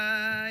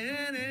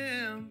dying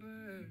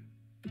ember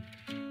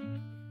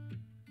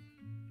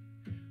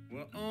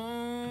where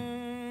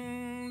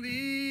only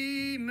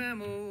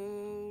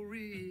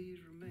memories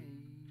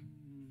remain.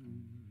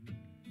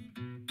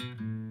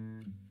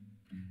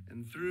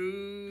 And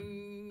through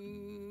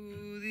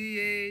the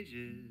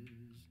ages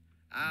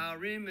I'll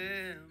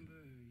remember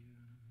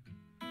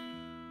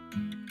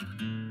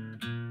your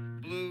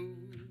blue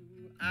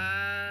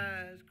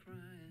eyes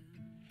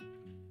crying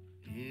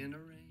in the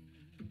rain.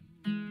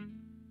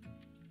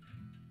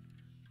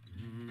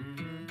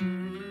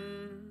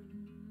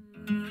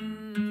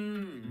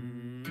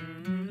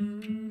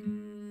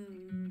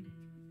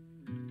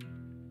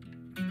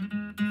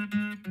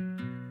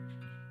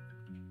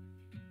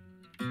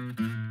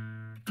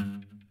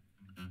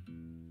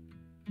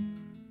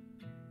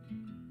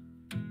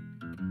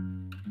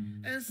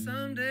 And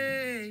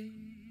someday,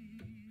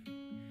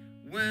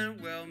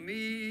 when we'll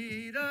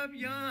meet up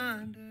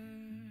yonder,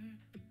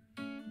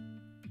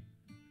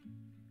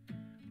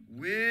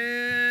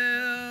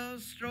 we'll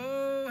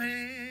stroll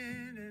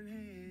hand in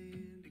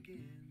hand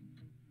again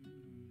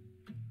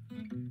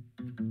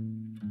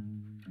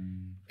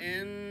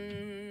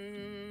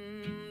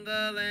in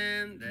the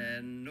land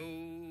that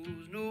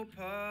knows no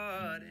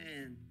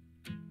parting.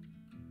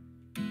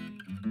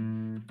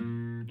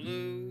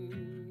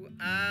 Blue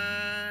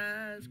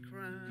eyes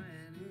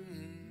crying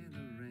in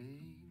the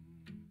rain.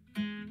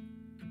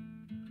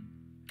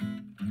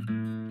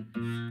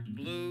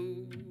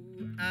 Blue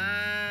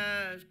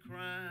eyes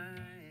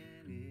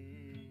crying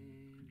in the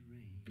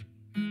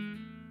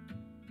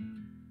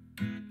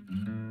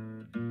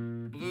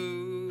rain.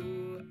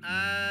 Blue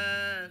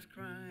eyes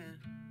crying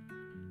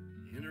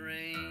in the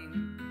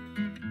rain.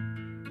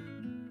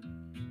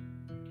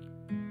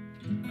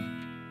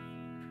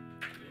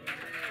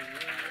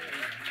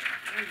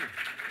 Thank you.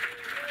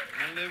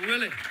 And live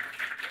Willie.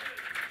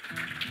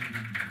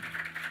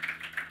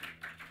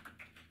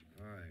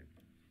 All right.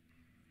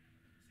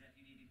 Seth,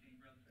 you need anything,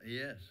 brother?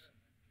 Yes.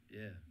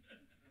 Yeah.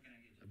 What can I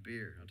get you? A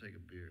beer. I'll take a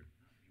beer.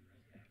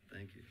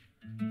 Thank you.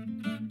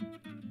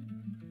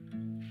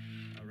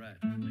 All right.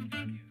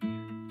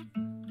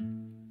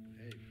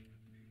 Hey.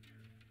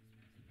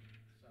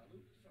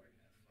 Salute. Sorry, guys.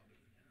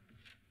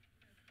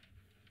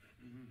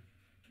 Salute.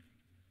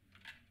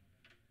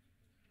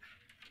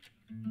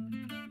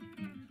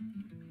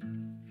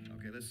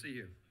 Okay, let's see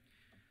here.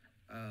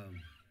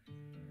 I'm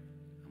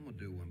gonna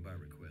do one by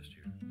request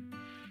here.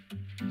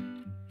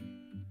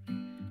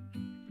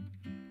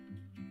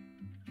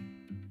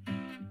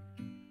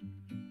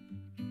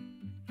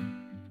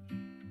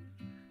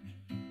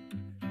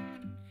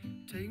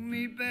 Take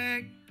me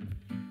back,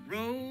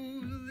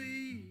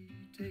 Rosalie,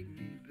 take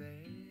me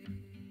back.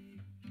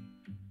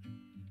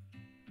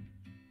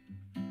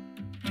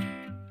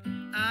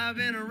 I've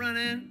been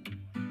running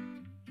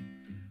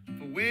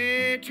for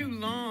way too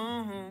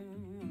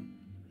long,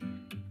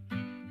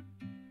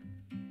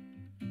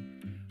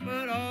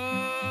 but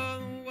all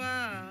the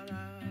while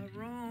I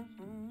roam,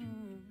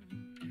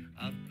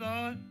 I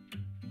thought of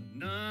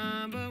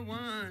number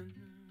one,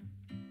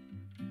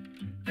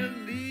 to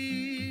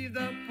leave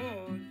the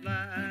porch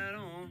light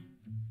on,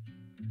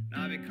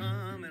 I'll be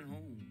coming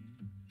home.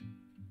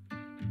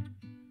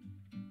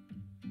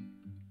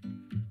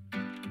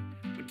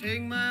 Well,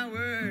 take my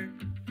word,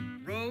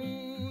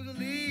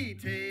 Rosalie,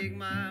 take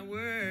my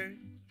word.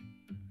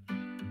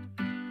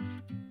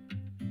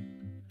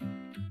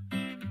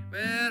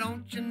 Well,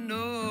 don't you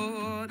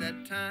know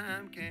that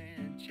time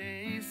can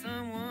change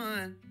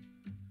someone?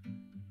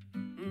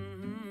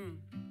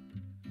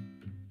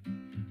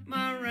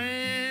 My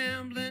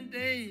rambling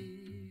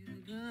days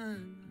are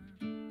done.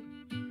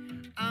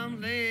 I'm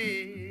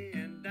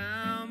laying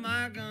down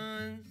my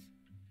guns.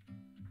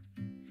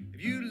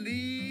 If you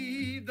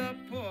leave the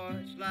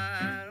porch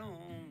light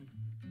on,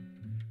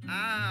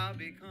 I'll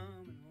be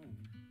coming home.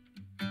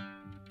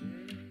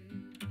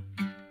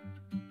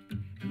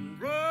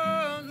 And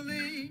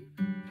Rosalie,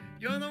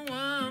 you're the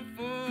one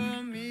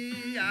for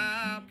me.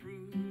 I'll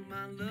prove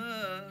my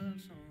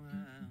love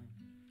somehow.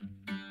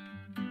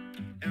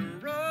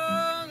 And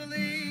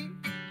Rosalie,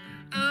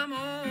 I'm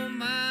on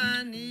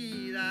my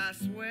knees, I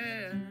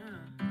swear.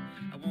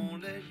 I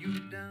won't let you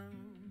down.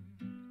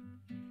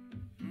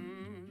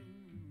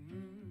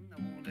 I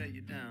won't let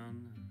you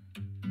down.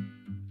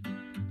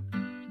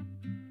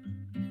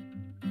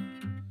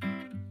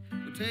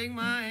 Well, take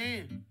my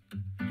hand,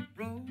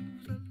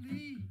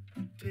 Rosalie,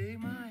 take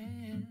my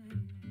hand.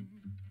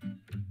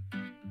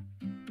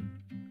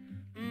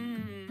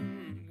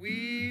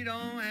 We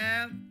don't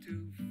have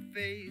to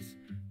face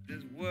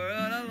this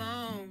world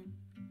alone.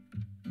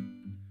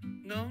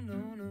 No,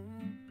 no, no.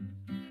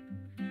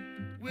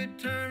 We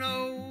turn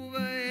over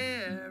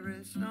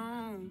every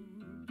stone.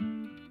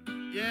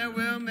 Yeah,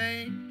 we'll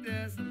make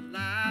this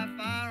life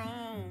our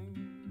own.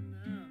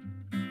 Now,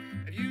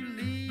 if you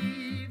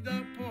leave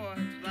the porch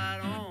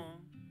light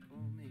on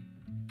for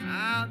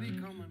be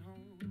coming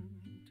home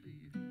to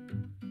you.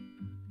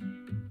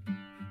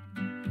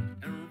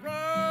 And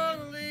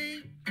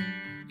Rosalie,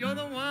 you're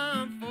the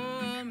one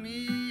for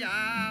me.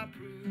 I'll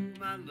prove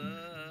my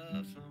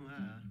love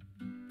somehow.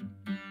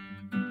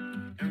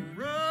 And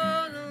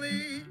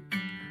Rosalie,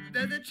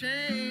 there's a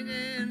change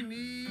in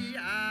me.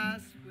 I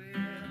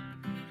swear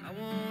I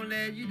won't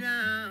let you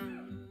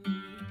down.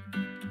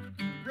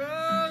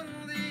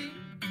 Rosalie,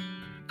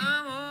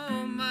 I'm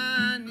on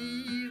my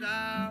knees.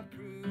 I'll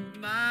prove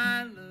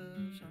my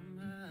love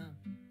somehow.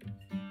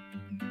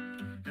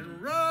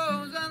 And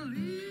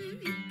Rosalie,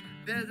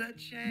 there's a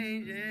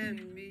change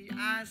in me.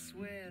 I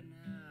swear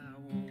now I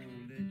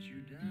won't let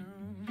you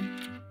down.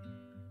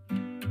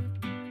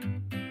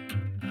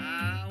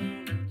 I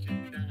won't let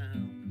you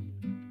down.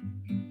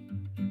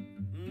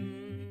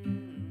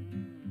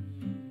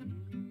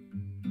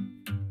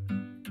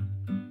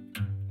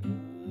 Oh,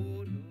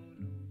 no, no, no.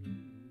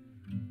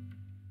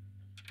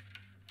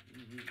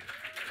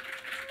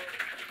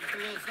 Just a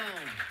little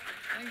song.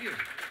 Thank you.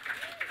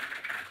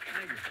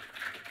 Thank you.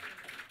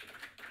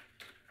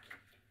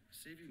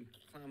 See if you can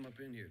climb up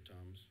in here,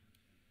 Thomas.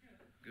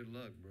 Good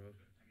luck, bro.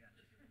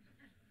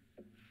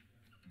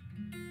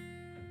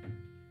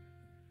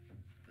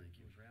 Thank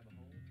you. Grab a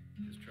hold.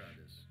 Just try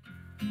this.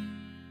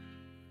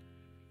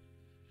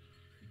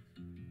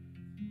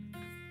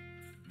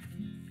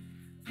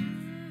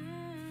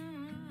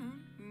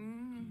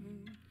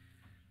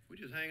 We're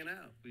just hanging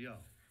out with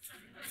y'all.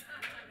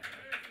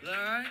 Is that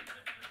all right?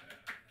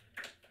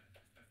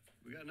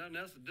 We got nothing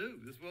else to do.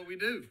 This is what we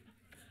do.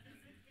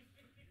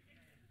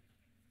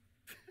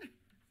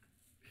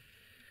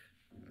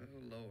 Oh,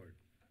 Lord.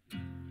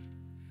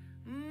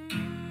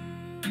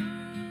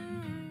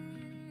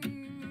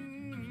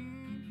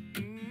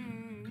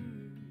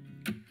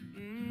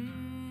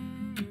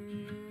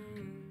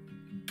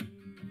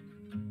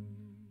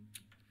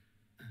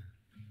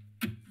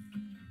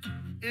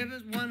 If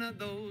it's one of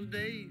those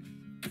days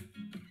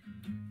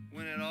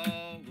when it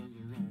all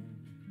goes wrong,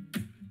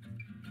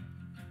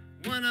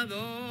 one of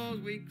those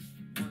weeks,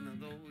 one of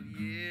those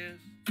years,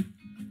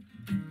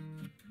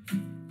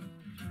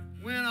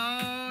 when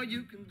all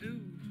you can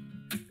do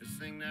is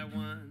sing that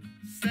one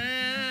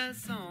sad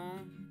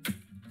song,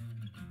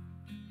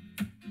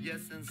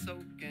 yes, and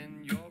soak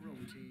in your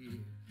own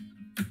tears,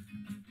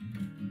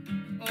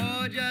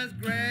 or just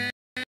grab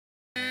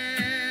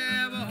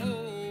a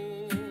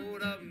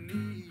hold of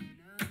me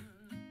now.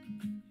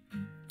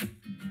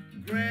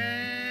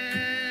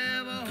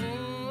 Grab a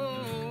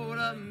hold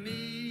of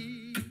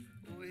me,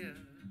 oh yeah,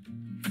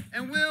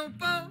 and we'll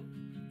both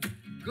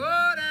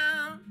go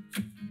down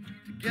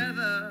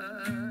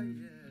together,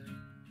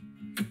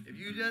 yeah, if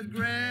you just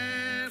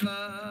grab a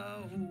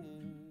hold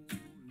of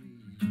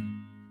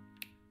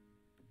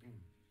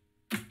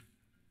me.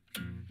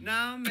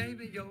 Now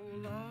maybe you're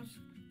lost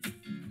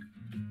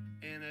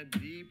in a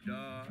deep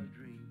dark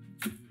dream,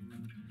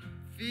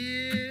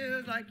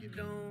 feels like you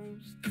don't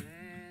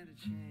stand a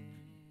chance,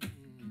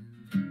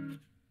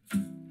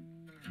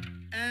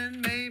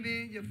 and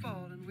maybe you're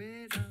falling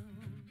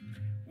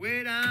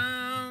way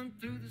down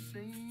through the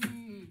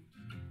seam.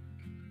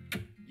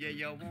 Yeah,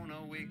 you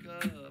wanna wake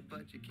up,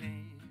 but you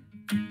can't.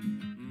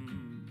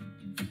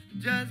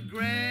 Just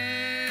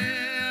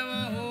grab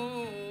a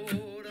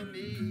hold of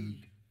me.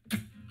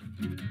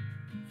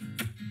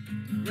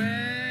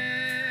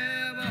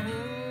 Grab a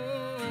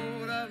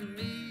hold of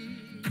me,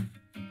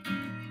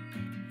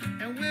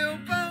 and we'll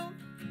both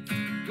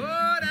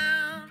go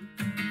down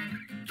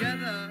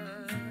together,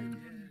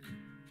 yeah,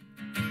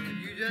 if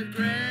you just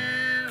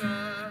grab a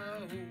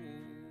hold of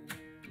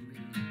me.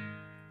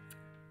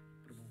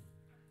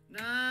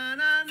 Na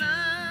na na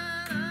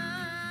na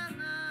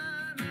na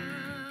na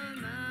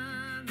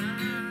na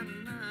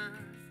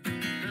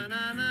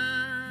na na na na.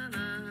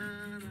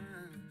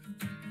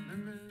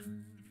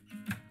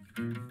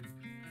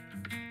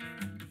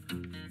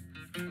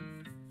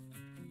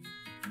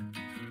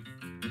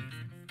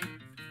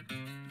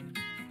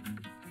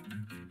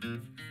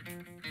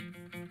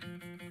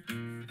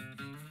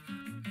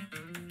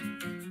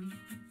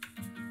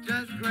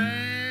 Just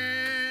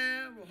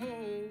grab a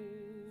hold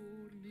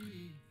of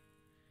me.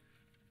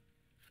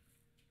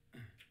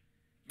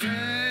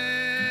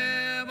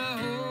 Grab a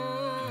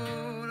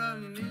hold of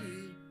me.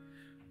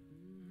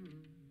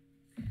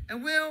 And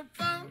we'll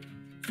both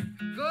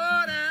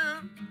go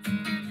down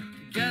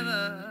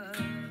together.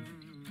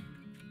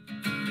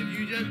 If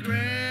you just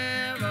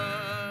grab a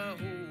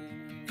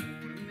hold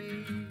of me.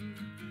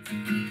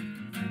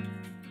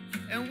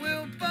 And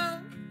we'll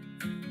both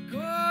go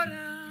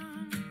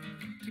down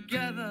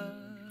together.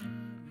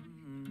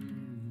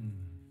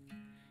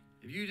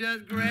 If you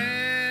just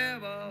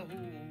grab a hold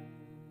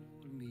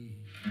of me.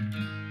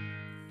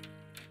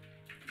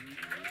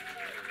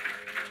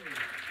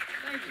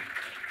 Thank you.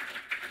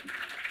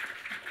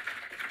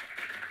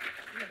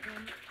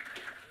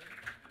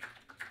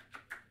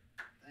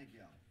 Thank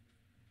y'all.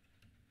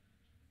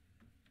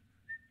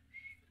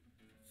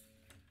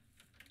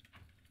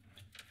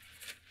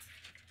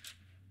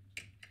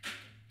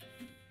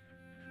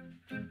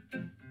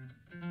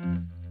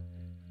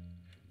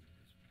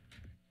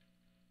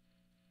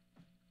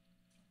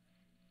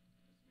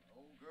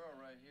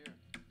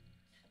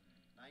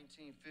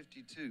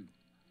 1952.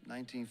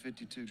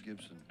 1952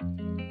 Gibson.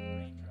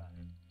 Raindrop.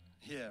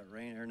 Yeah,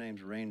 her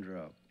name's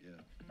Raindrop.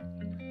 Yeah.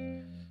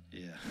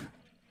 Yeah.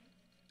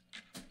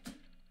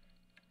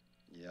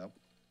 Yep.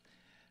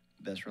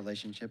 Best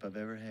relationship I've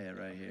ever had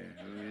right here.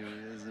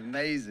 It's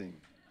amazing.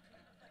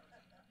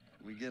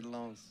 We get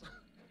along.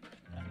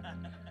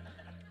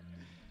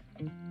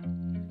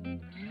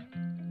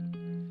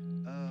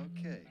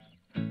 Okay.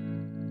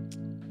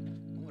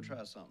 I'm gonna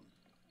try something.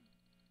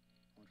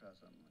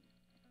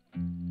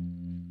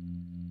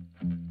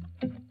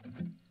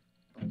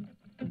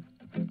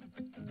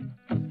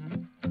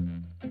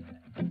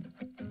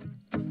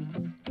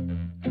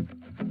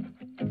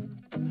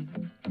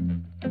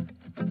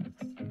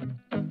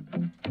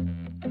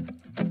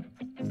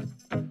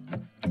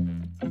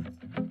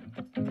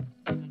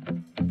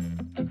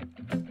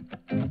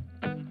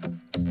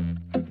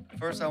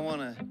 First, I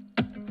want to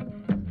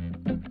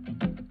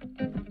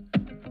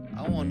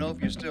know if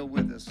you're still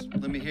with us.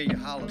 Let me hear you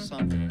holler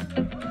something.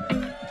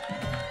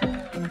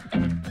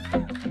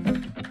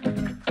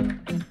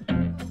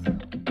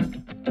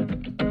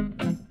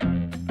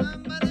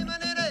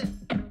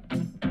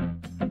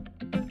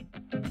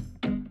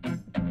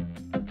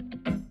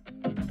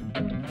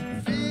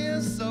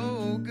 Feels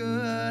so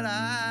good,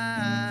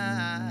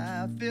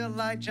 I feel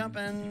like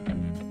jumping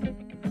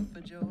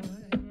for joy.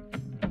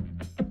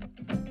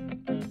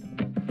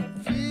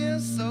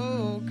 Feels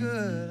so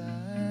good,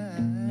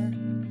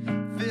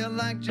 I feel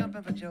like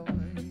jumping for joy.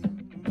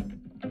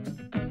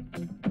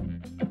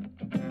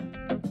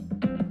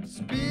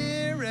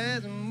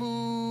 Spirit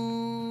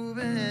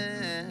moving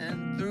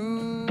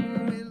through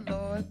me,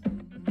 Lord,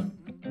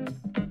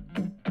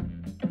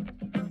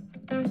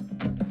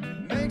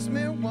 makes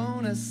me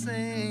wanna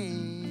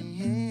sing,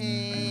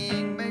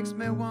 makes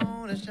me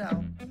wanna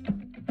shout,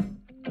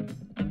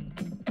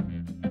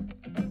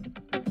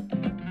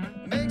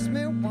 makes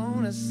me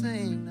wanna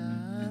sing,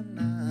 nah,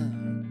 nah,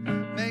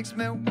 makes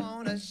me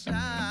wanna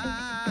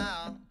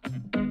shout.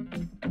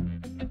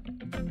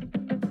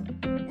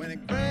 When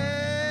it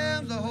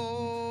grabs a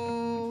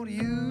hold of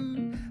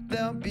you,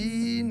 there'll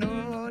be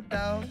no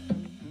doubt.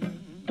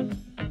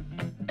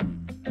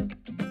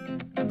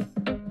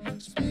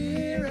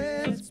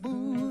 Spirit's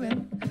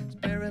moving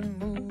through.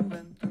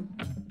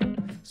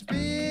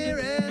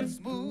 Spirit's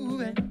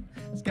moving,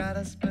 it's got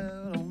a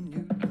spell on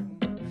you.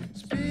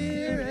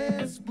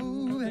 Spirit's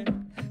moving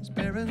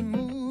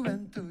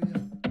through you.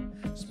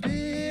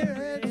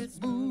 Spirit's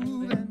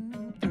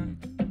moving through.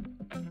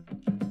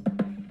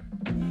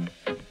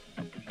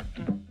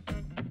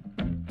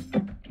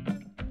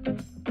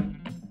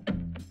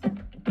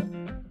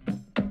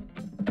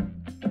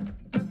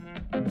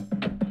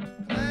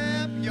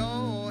 Clap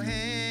your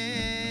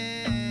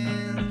hands,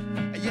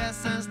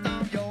 yes, and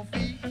stomp your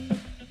feet.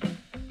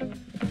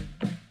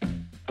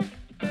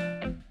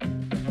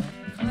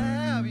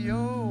 Clap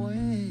your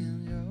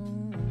hands,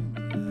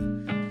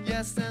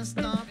 yes, and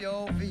stomp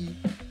your feet.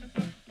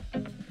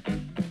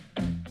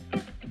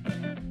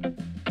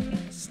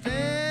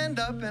 Stand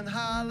up and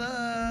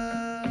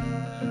holler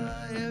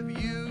if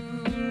you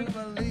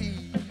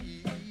believe.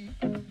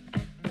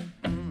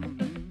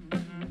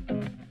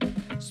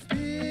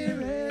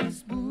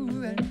 Spirit's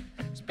moving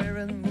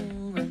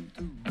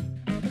through.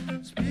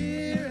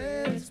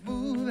 Spirit's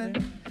moving,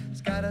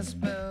 it's got a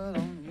spell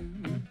on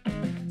you.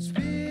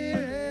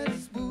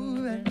 Spirit's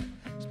moving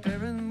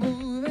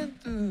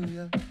through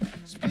you.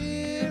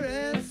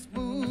 Spirit's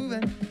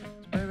moving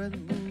through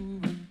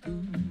you.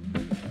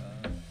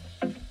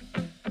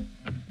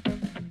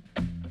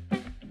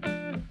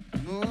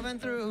 Moving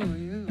through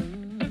you.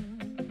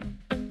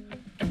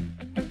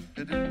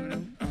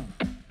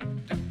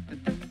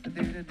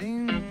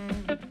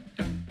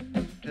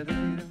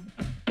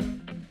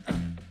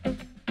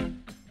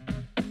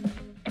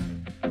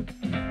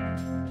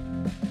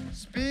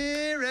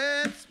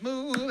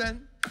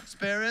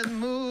 Spirit's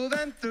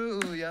moving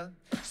through you.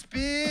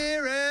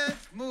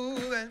 Spirit's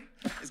moving,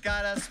 it's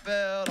got a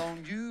spell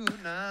on you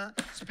now.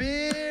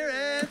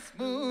 Spirit's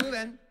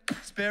moving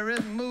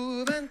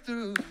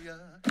through you.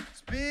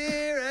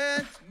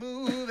 Spirit's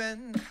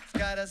moving, it's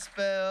got a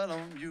spell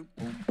on you.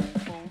 Boom, boom,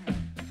 boom.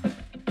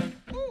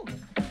 Woo.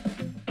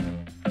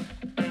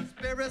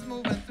 Spirit's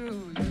moving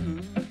through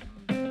you.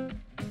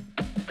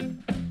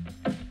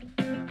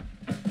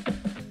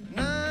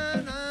 Na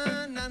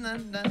na na na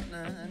na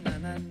na na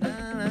na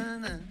na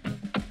na.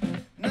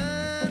 Na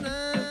na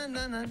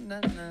na na na na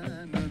na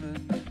na na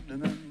na.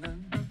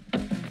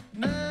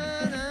 Na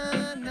na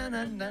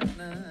na na na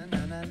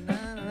na na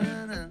na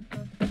na.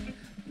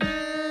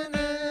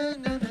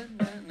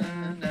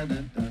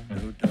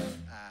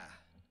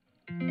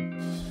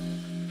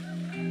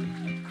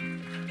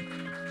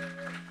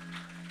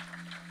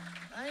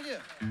 Thank you.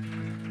 Thank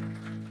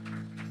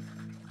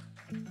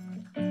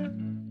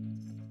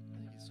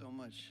you so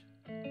much.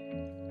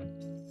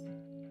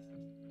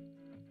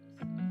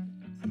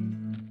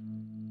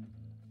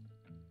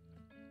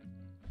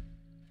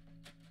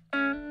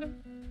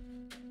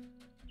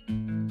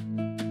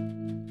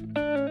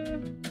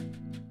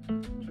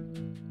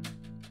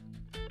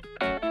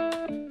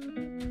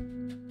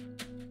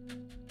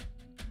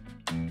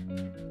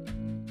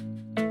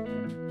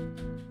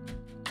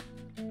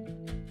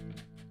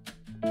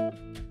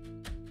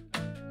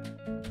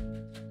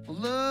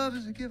 love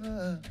is a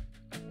giver,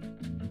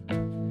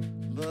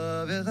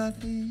 love is a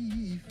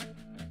thief.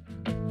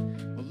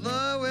 Well,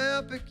 love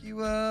will pick you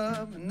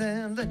up and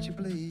then let you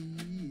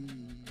bleed.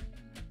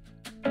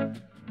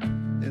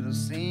 It'll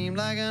seem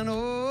like an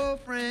old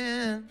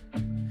friend,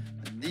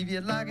 and leave you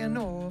like an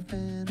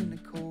orphan in the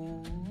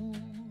cold.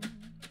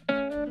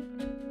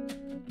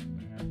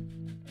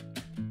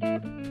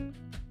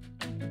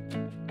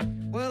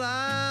 Well,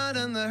 I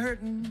done the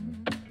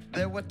hurting.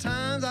 There were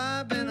times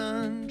I've been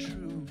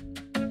untrue,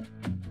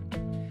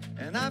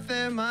 and I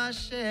felt my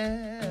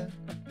share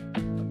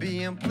of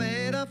being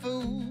played a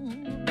fool.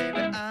 Baby,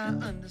 I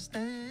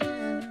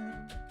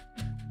understand.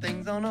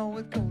 Things don't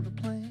always go to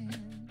plan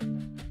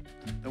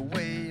the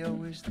way I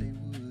wish they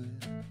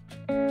would.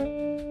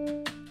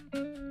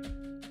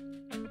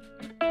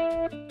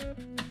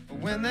 But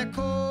when that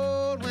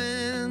cold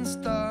wind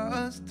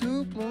starts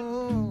to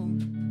blow,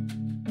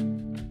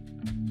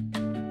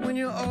 when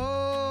you're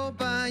all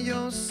by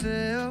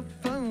yourself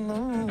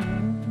alone,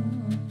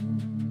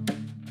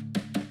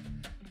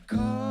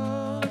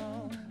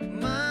 call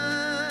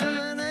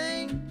my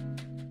name.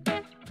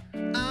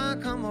 I'll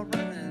come a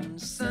running,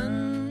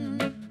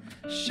 sunshine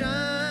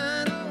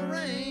or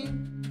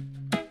rain.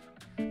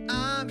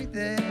 I'll be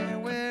there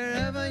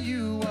wherever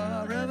you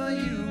are, wherever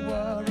you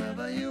are,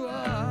 wherever you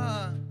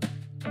are.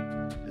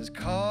 Just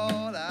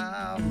call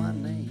out my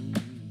name.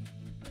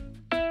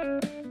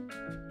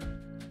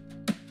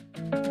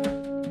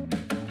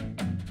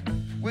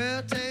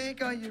 Well,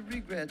 take all your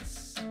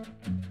regrets,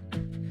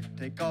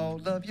 take all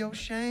of your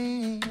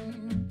shame,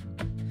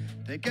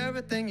 take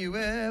everything you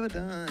ever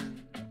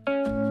done,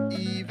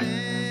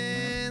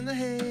 even the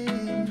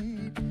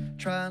hate.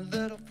 Try a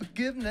little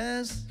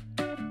forgiveness,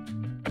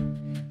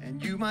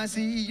 and you might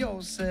see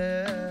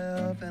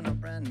yourself in a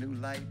brand new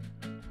light.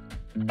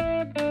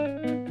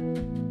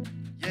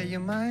 Yeah, you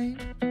might.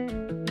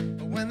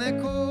 But when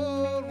that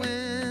cold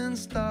wind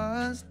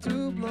starts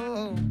to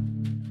blow,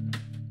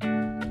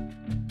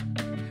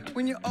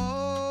 when you're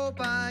all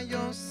by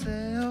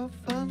yourself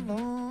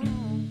alone,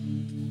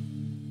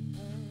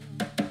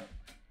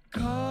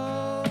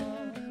 call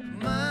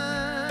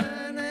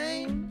my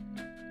name.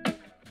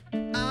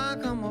 I'll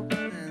come up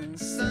running,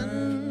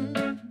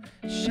 sunshine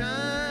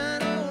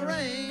or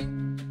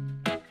rain.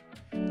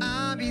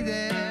 I'll be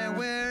there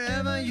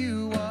wherever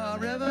you are,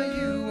 wherever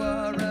you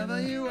are,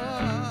 wherever you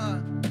are.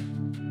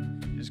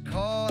 Just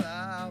call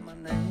out my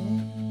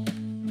name.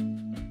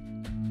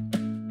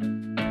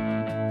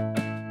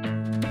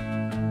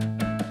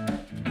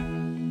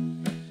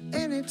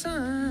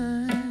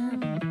 Anytime,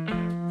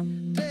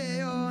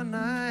 day or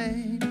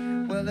night,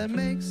 well, it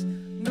makes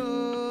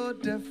no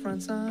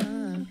difference.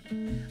 I'm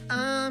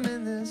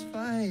in this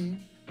fight.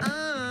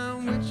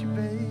 I'm with you,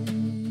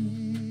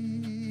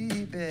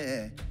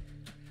 baby.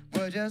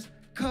 Well, just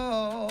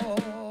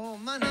call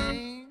my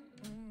name.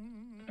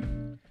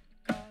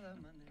 Call out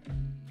my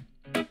name.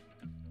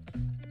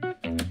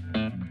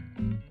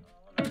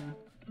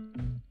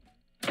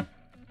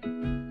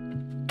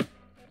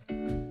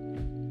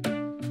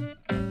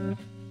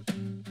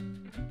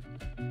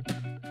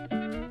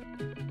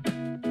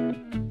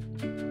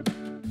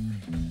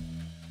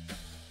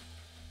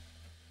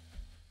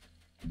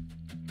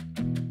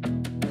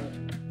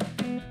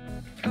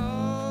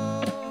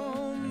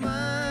 Call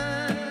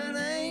my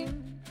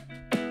name.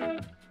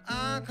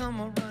 I'll come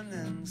a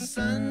running,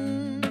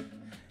 sunshine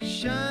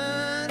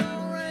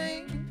or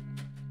rain.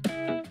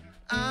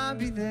 I'll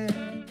be there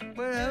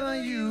wherever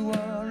you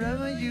are,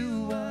 wherever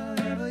you are,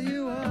 wherever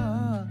you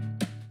are.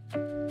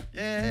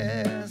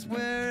 Yes,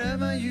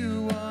 wherever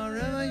you are,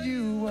 wherever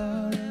you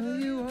are, wherever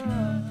you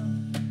are.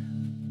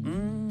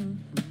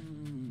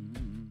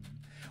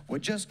 Well,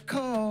 just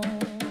call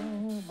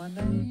my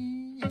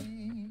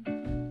name.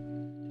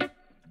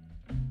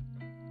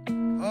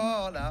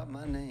 Call out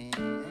my name.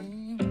 Call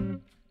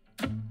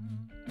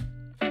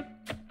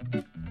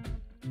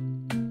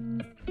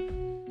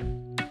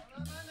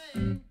out my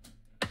name.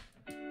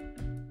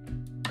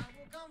 I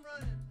will come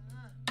running.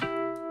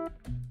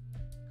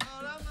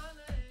 Call out my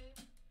name.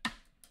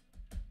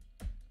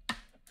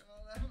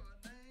 Call out my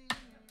name.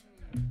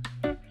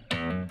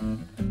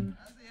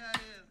 I see how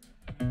it is.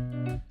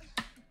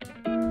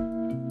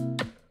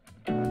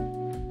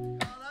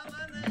 Call out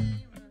my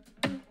name.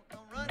 I will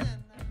come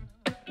running.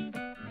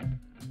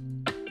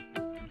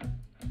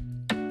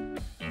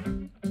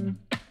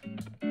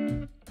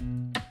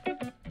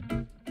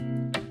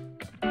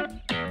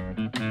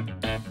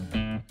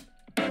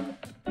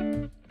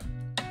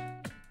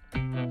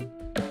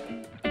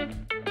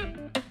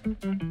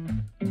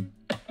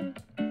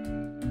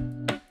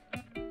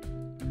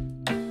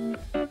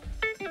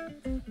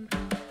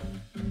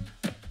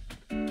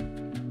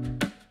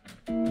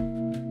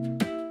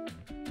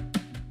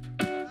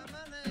 Call out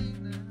my name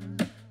now.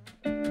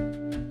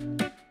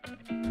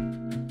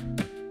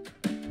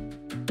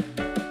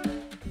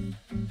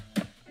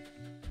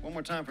 One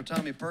more time for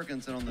Tommy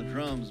Perkinson on the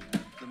drums,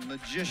 the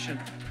magician.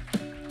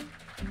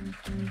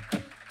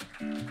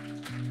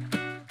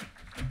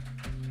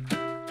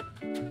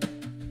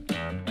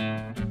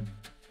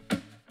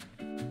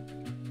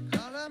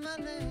 Call out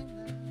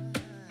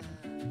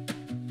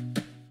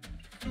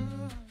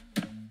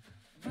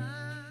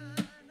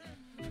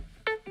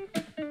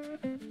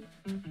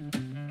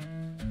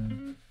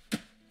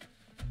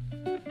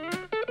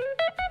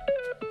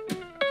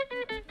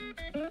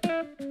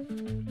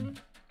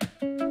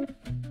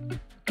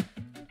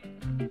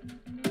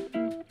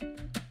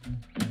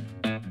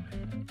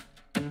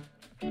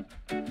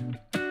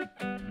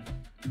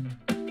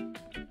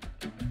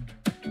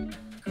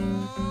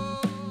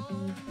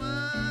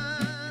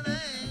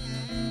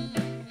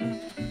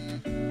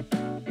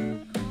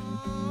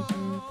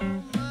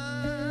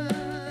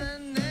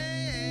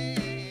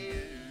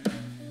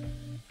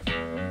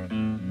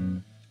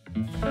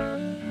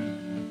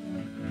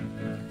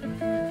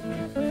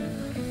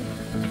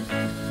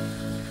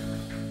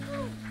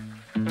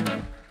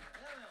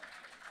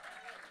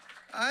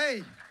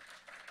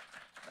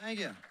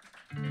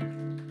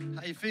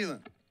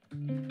feeling?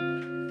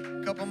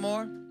 Couple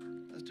more?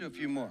 Let's do a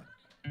few more.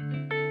 5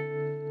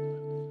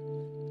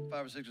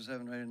 or 6 or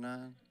 7 or 8 or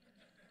 9.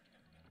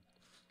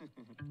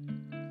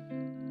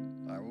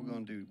 All right, we're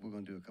gonna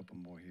do a couple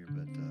more here,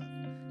 but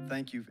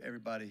thank you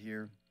everybody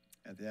here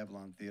at the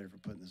Avalon Theater for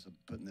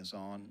putting this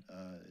on.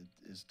 It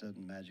just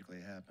doesn't magically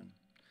happen.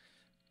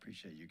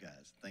 Appreciate you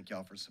guys. Thank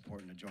y'all for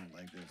supporting a joint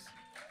like this.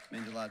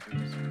 Means a lot to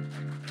us.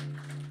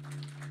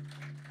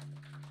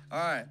 All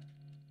right.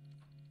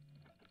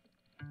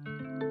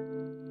 I'm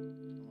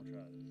gonna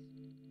try this.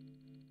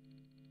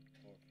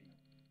 4 feet.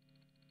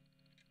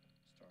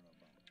 Start up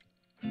on.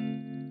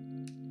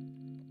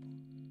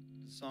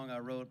 The song I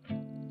wrote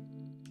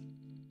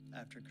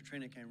after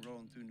Katrina came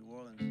rolling through New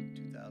Orleans in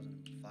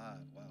 2005.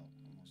 Wow,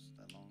 almost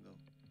that long ago.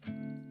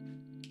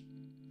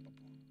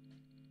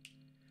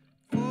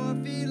 4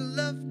 feet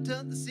left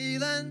of the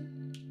ceiling,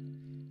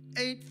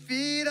 8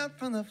 feet up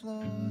from the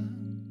floor.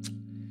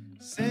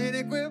 Say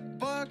they quit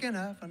barking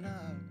half an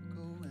hour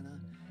ago, and I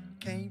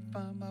can't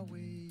find my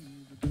way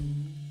to the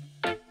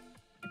door.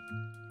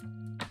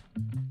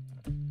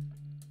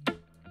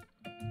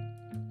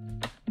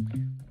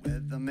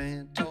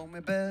 Weatherman told me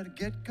better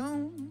get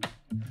gone,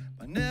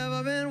 but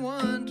never been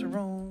one to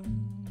roam.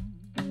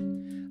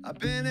 I've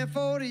been here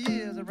 40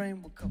 years, the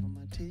rain will cover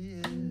my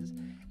tears.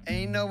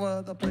 Ain't no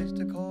other place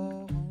to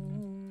call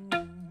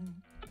home.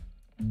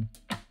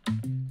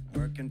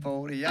 Working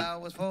 40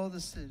 hours for the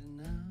city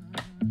now,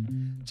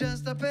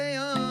 just to pay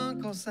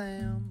Uncle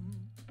Sam.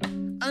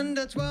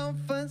 Under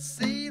 12-foot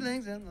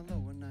ceilings in the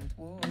lower ninth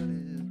ward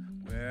is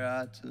where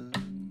I took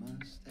my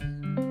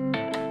stand.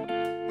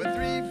 With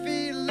 3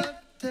 feet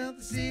left till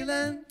the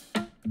ceiling,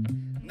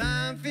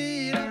 9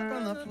 feet up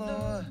from the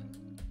floor.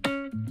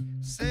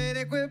 Say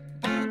they quit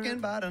barking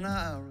about an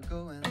hour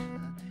ago, and I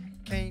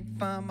can't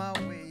find my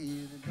way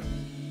to the door.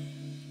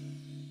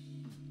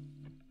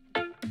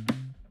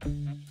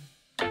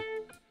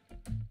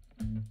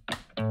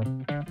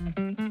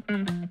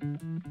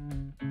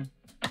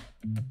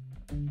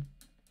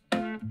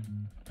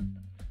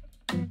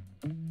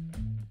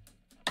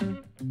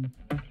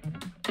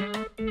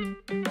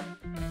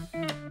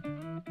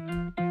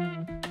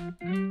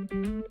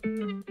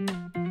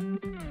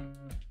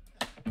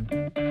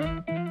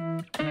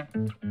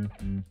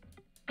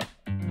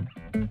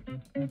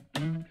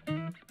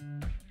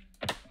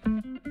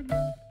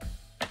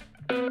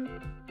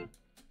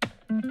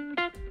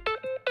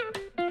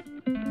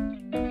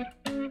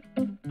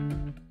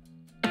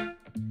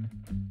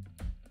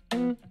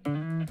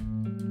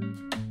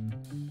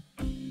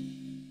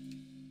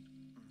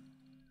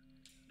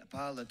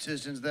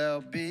 Politicians,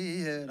 they'll be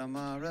here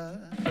tomorrow.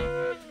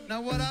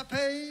 Now what I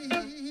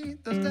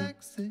paid those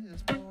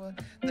taxes for,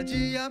 the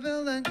GI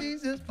Bill and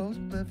Jesus both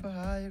split for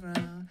higher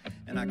ground,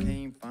 and I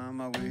can't find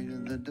my way to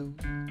the door.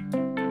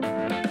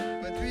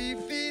 With 3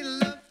 feet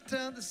left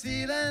to the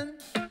ceiling,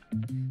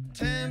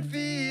 10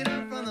 feet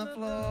up from the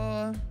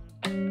floor.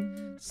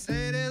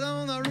 Seated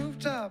on the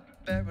rooftop,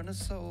 bearing a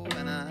soul,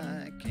 and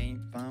I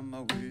can't find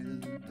my way to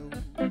the door.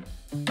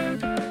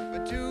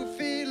 With 2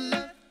 feet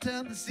left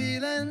to the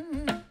ceiling,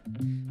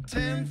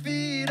 10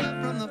 feet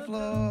up from the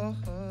floor,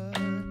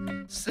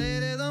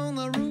 seated on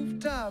the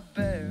rooftop,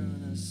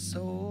 bearing a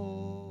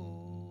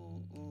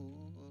soul,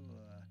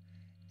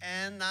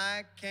 and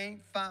I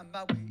can't find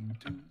my way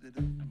to the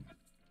door.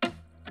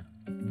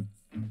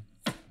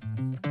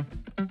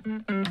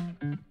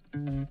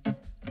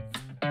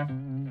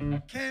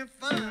 Can't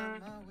find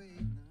my way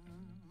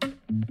now.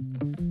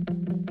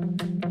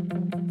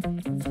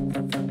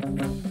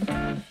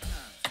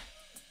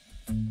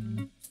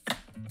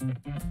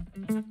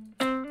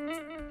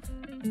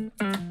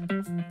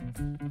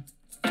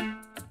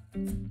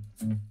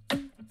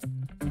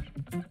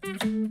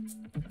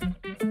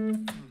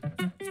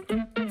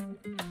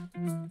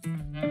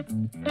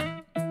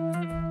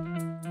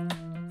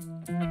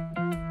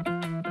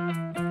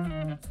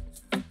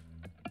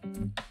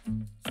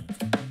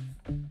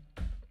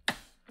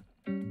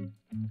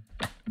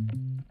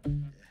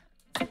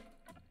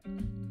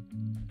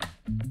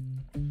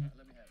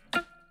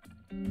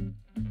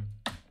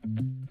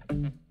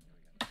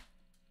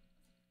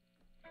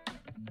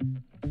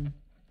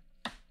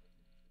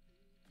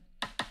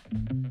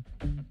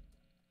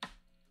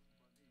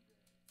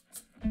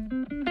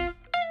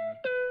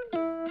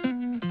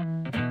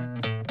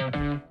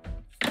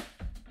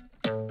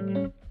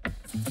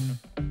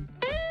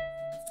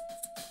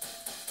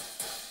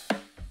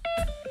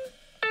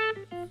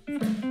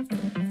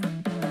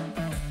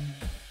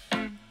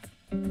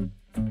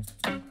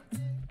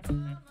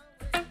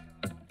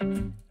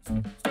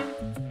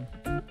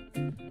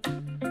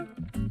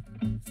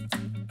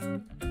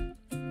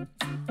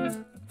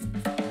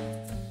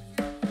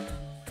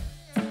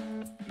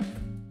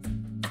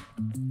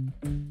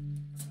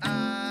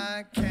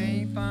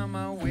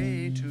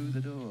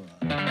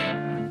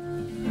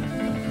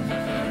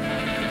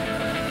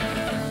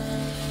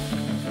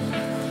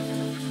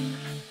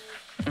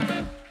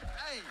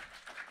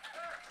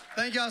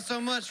 Thank y'all so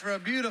much for a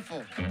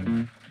beautiful.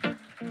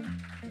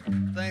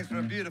 Thanks for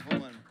a beautiful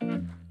one.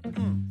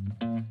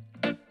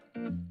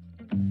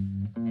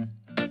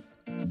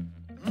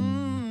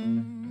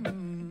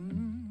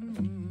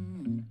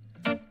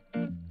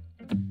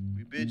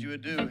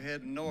 would do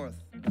heading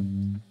north,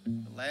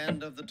 the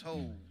land of the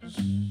tolls.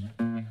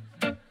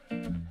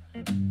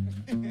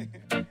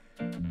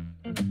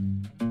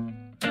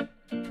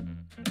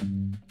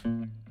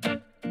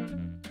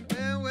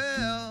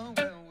 Well,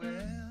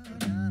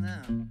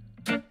 now.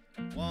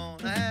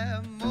 Wanna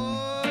have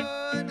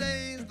more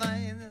days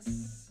like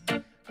this.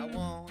 I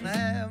wanna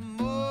have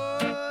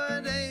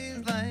more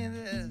days like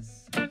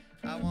this.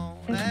 I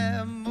wanna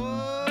have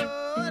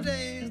more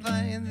days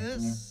like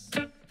this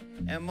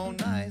and more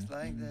nights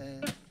like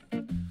that. Oh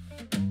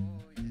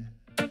yeah.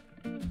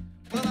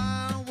 Well,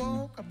 I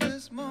woke up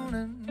this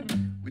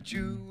morning with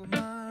you in my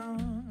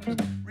arms,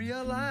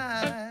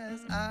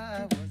 realized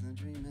I wasn't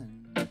dreaming.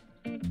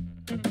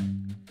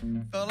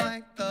 Felt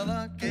like the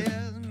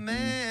luckiest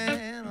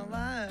man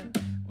alive,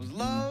 was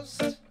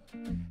lost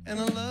in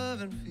a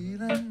loving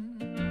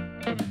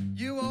feeling.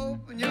 You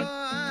opened your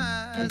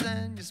eyes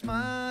and you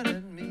smiled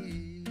at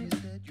me. You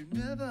said you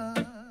never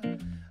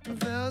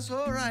felt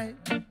so right.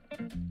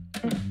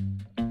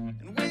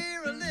 And we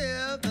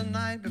relived the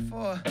night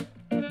before,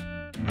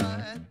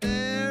 right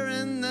there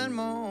in that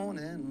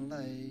morning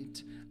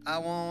light. I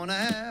wanna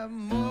have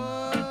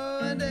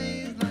more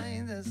days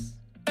like this.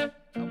 I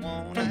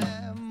wanna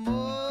have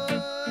more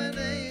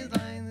days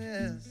like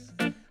this.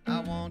 I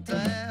want to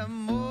have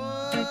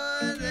more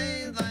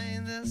days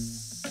like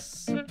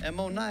this and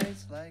more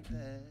nights like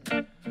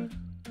that.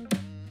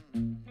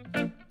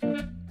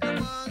 It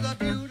was a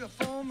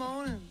beautiful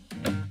morning.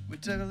 We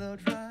took a little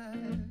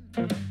drive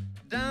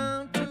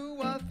down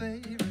to our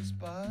favorite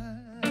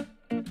spot.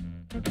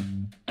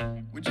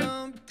 We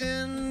jumped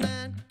in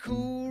that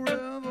cool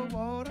river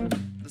water.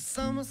 The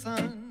summer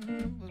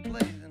sun was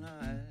blazing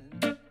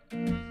hot.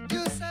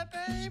 You said,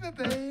 baby,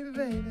 baby,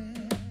 baby,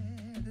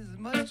 this is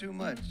much too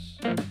much.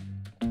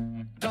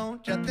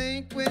 Don't you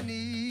think we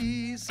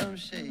need some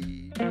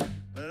shade?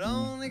 But it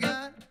only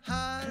got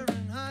hotter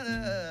and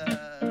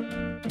hotter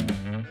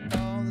with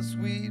all the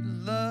sweet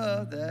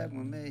love that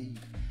we made.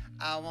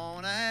 I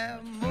wanna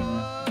have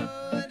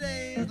more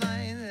days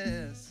like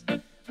this.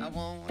 I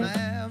wanna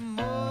have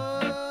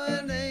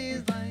more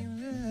days like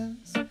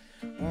this.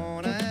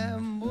 Wanna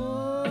have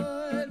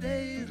more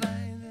days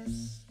like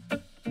this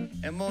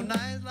and more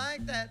nights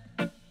like that.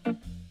 Oh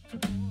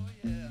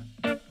yeah.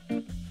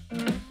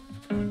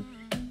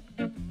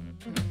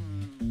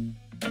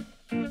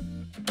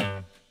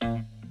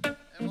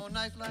 And more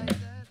nights like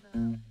that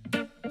now.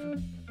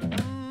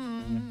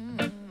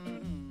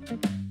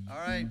 All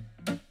right.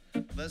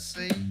 Let's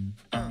see.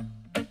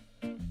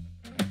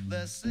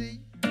 Let's see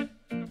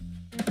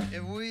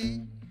if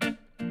we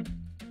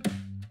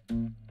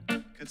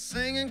could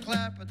sing and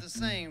clap at the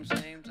same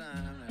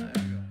time. There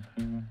we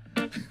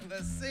go.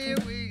 Let's see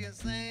if we can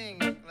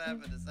sing and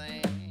clap at the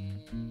same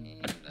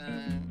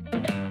time.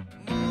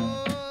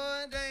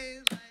 More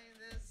days like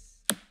this.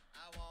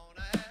 I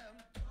wanna have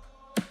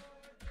more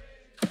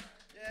days.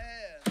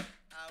 Yeah,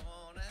 I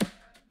wanna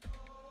have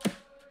more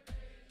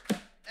days.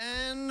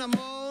 And the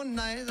more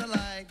nights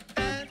like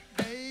that,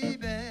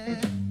 baby.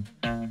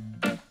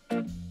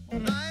 More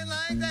nights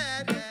like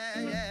that,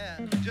 yeah, yeah.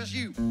 Just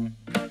you.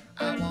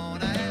 I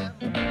wanna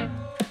have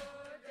more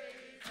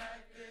days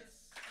like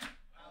this.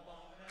 I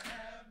wanna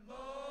have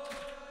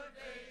more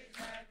days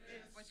like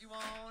this. What you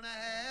wanna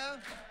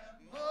have?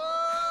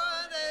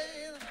 More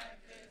days like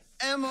this.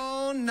 And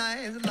more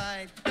nights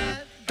like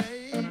that,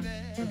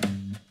 baby.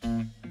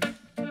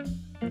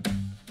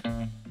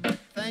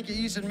 Thank you,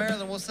 Eastern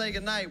Maryland. We'll say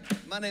goodnight.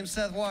 My name's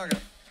Seth Walker.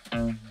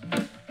 We'll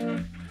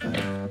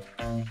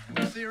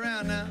see you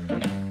around now.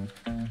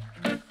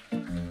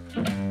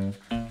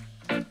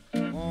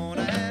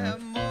 Wanna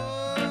have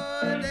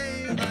more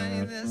days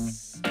like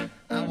this.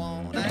 I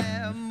wanna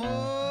have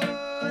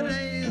more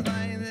days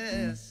like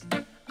this.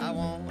 I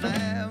wanna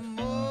have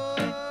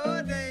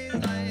more days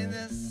like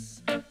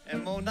this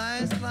and more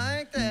nights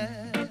like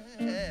that.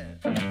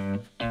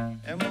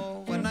 And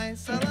more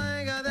nights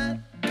like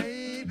that,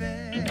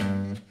 baby.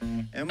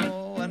 And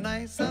more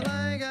nights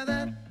like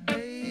that,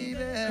 baby.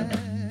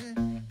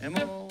 And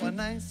more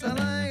nights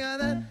like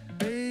that,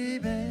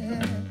 baby.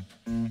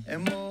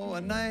 And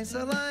more nights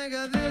like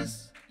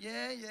this.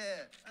 Yeah,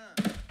 yeah.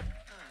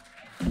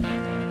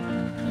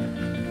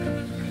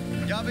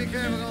 Y'all be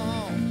careful going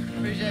home.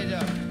 Appreciate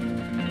y'all.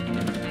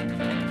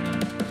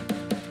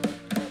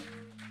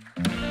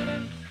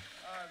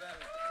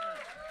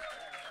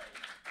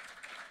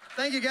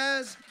 Thank you,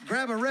 guys.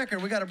 Grab a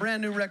record. We got a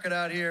brand new record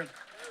out here.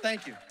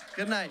 Thank you.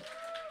 Good night.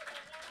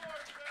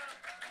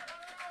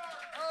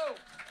 Oh.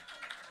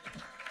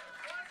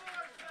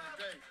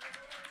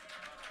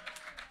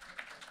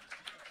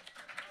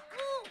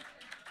 Woo.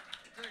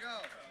 Take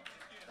off.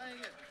 Thank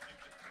you.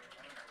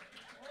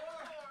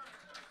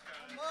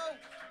 More.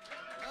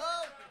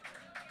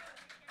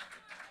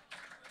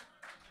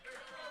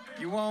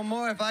 You want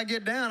more? If I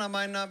get down, I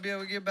might not be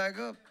able to get back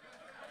up.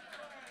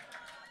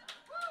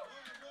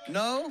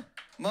 No?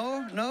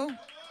 More? No? Hey,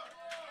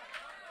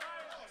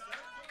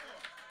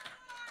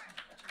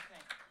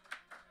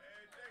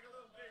 dig a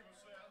little deeper,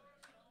 Seth.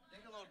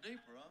 Dig a little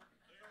deeper, huh?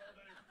 Dig a little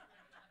deeper.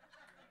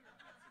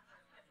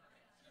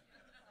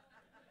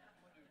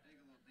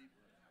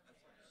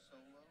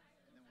 solo,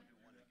 and then we'll do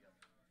one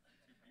together.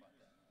 How about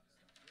that?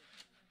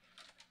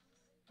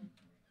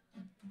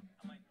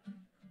 I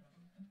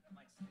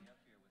might stay up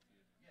here with you.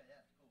 Yeah,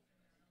 yeah, cool.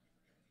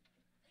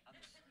 I'll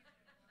just, Right, you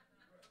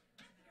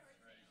can't,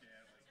 like,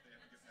 they have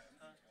to get past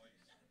Huh? it twice.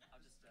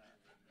 I'll just,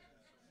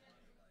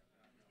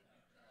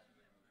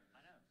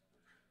 I know.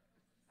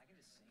 I can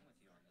just sing with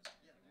you on this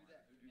one. Yeah, if do you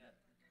that. want. Do Yeah. that.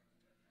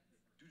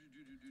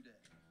 Do that.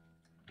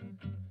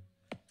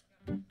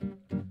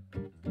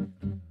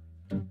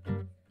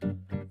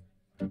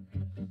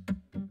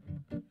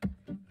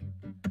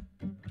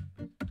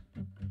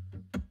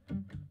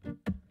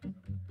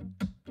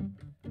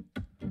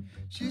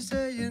 She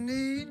said you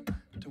need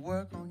to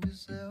work on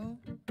yourself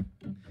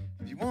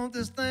if you want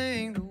this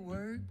thing to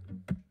work.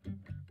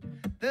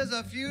 There's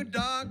a few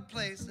dark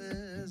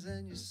places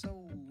in your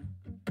soul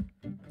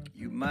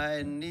you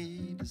might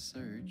need to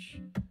search.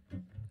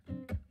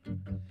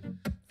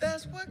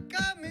 That's what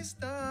got me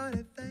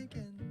started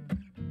thinking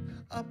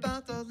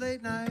about those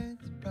late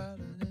nights,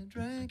 prowling and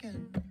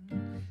drinking.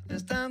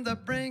 It's time to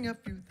bring a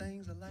few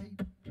things alight.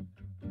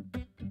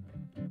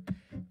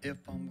 If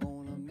I'm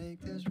gonna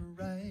make this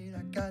right,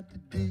 I got to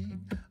dig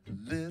a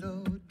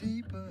little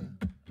deeper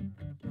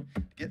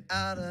to get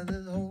out of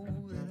this hole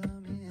that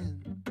I'm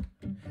in.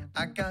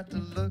 I got to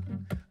look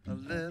a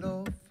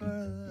little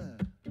further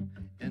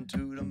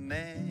into the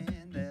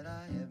man that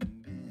I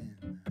haven't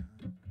been.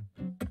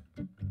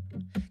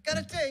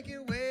 Gotta take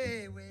it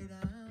way, way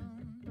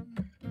down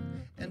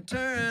and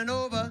turn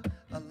over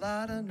a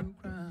lot of new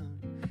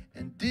ground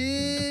and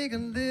dig a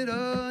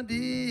little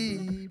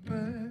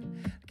deeper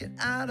to get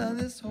out of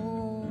this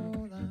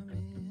hole I'm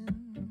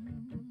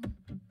in.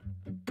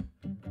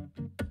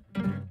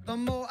 The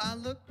more I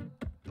looked,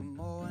 the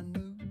more I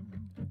knew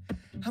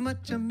how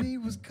much of me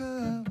was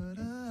covered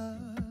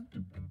up.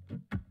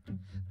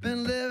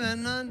 Been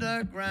living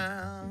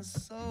underground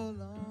so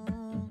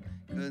long,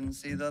 couldn't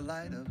see the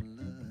light of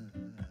love.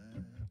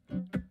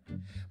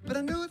 But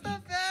I knew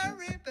the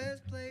very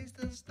best place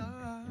to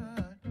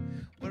start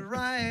was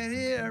right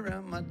here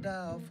in my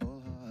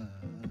doubtful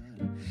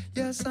heart.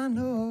 Yes, I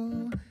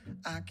know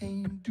I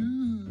can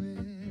do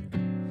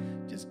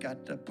it. Just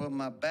got to put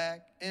my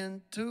back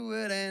into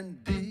it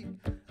and dig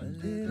a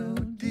little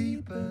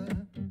deeper.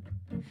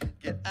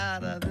 Get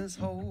out of this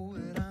hole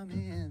that I'm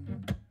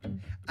in.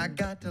 I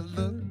got to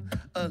look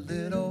a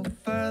little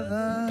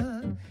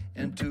further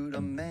into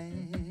the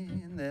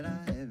man that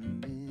I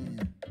haven't been.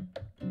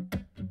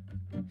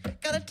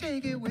 Gotta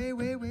take it way,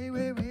 way, way,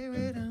 way, way,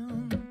 way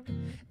down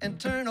and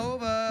turn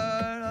over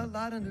a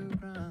lot of new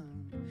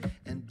ground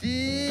and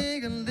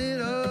dig a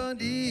little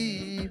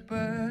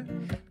deeper.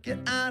 Get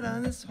out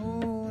of this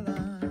hole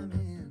I'm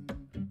in.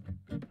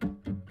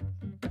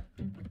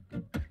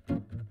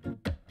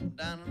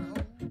 Down in the hole.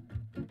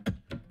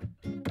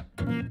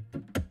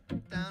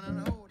 Down in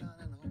the hole, down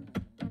in the hole,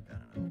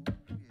 down in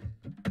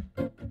the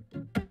hole,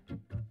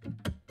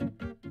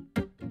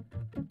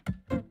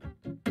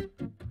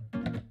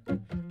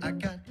 yeah. I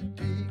got to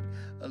dig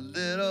a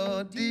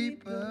little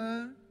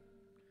deeper,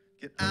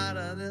 get out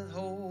of this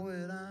hole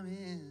that I'm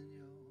in,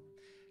 yo.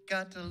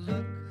 Got to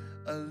look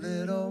a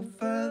little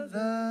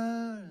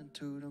further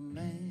into the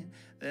man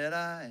that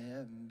I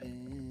have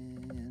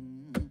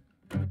been.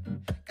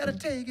 Gotta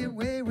take it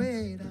way,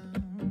 way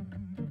down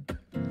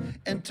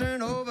and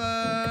turn over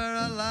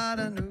a lot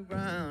of new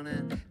ground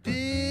and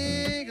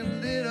dig a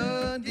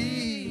little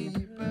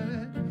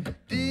deeper.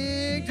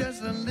 Dig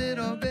just a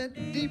little bit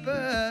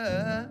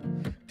deeper.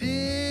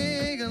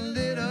 Dig a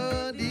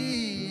little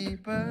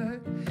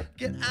deeper.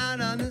 Get out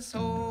of this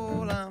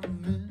hole I'm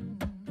in.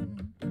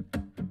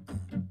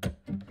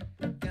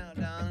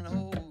 Down in the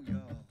hole,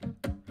 y'all.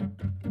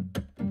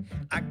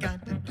 I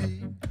got to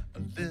dig a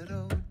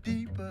little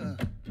deeper.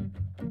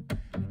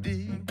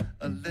 Dig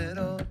a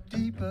little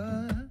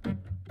deeper.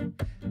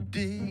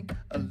 Dig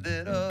a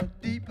little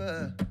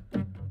deeper.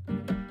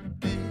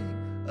 Dig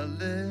a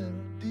little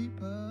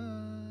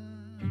deeper.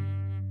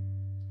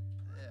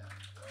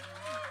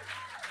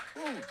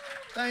 Yeah. Ooh,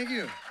 thank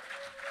you.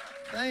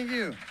 Thank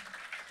you.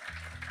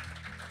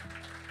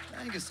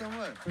 Thank you so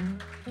much.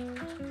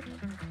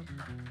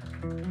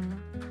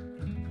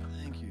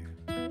 Thank you.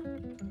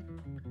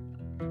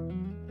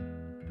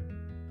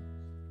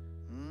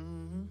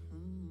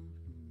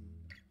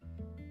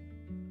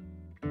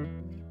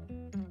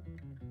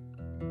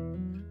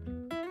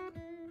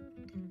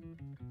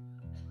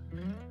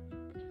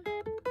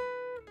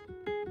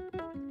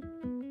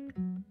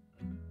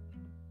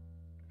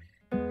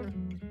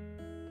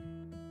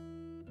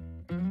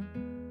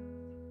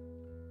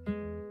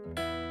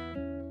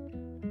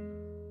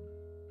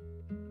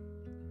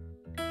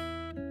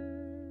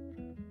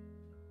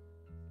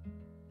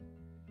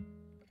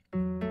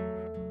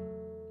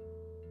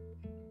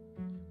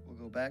 We'll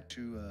go back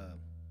to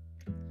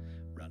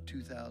around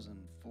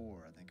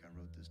 2004, I think I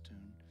wrote this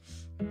tune.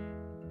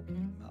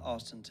 My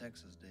Austin,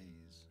 Texas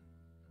days.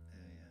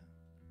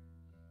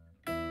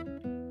 Yeah.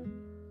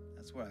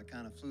 That's where I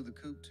kind of flew the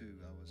coop to.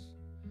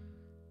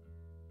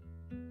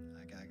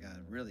 I got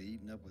really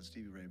eaten up with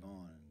Stevie Ray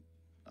Vaughan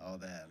and all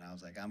that, and I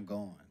was like, I'm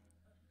going.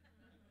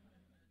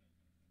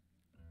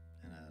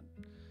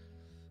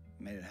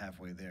 Made it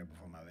halfway there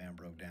before my van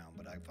broke down,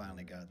 but I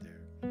finally got there.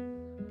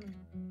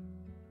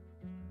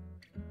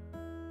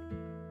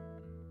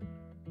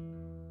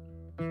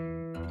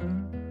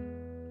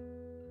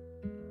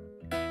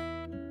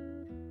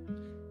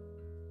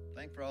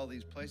 Thank for all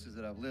these places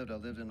that I've lived. I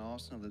lived in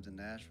Austin, I lived in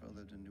Nashville, I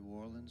lived in New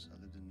Orleans, I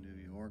lived in New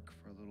York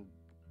for a little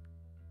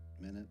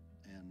minute,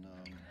 and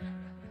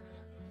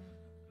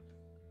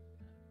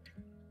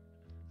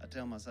I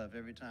tell myself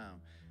every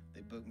time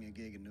they book me a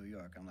gig in New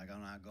York, I'm like,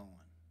 I'm not going.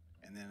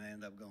 And then I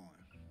end up going.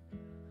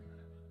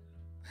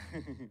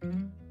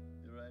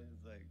 You're right.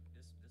 It's like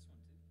This one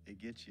too.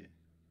 it gets you.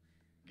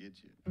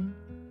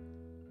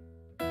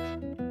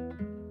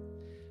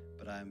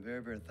 But I'm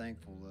very, very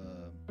thankful.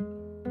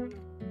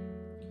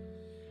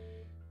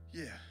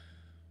 Yeah,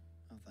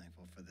 I'm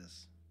thankful for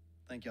this.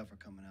 Thank y'all for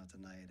coming out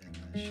tonight and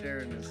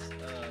sharing this,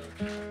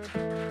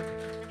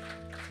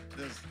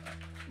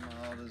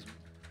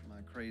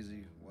 my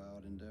crazy,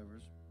 wild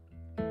endeavors.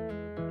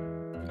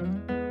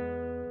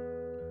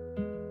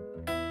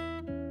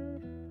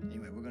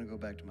 Go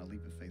back to my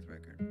Leap of Faith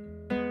record.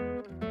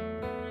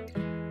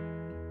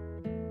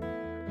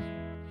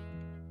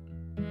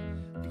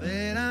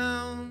 Lay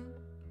down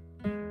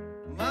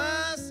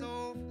my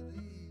soul for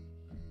thee,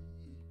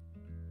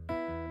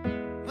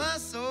 my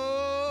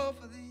soul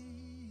for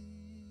thee.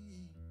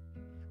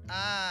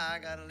 I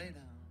gotta lay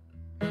down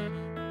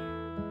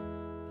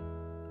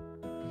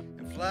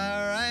and fly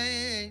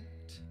right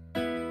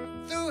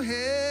through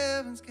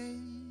heaven's gate,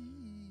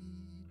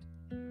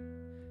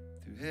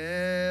 through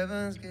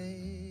heaven's gate.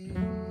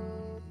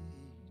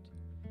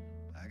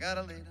 I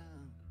gotta lay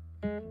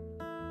down,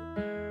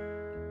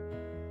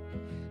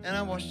 and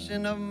I'm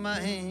washing up my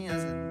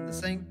hands in the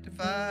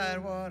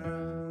sanctified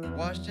water. I'm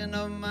washing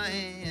up my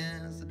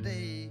hands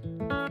today.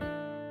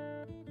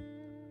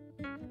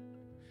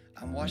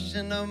 I'm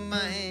washing up my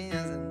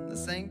hands in the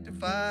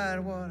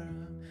sanctified water.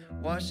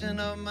 I'm washing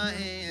up my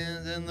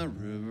hands in the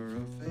river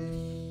of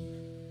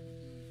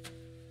faith.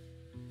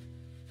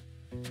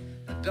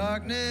 The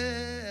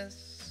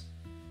darkness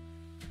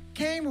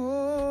came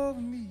over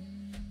me,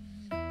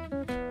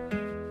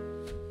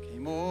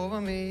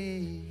 over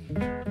me,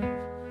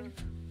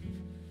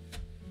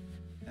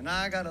 and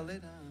I gotta lay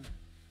down.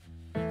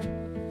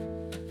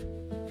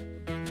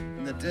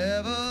 And the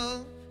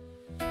devil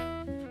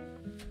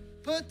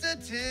put the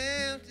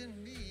tent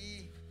in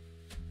me,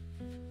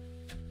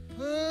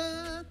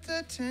 put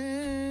the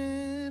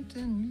tent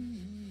in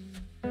me,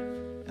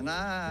 and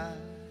I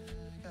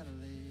gotta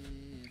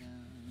lay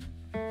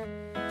down.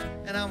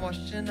 And I'm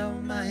washing up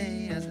my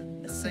hands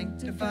in the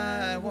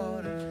sanctified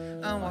water.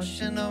 I'm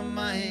washing up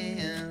my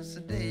hands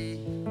today.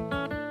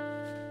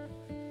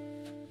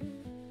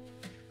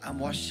 I'm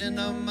washing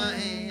up my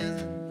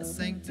hands in the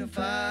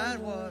sanctified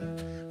water.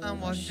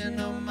 I'm washing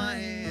up my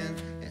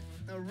hands in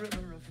the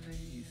river of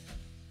faith.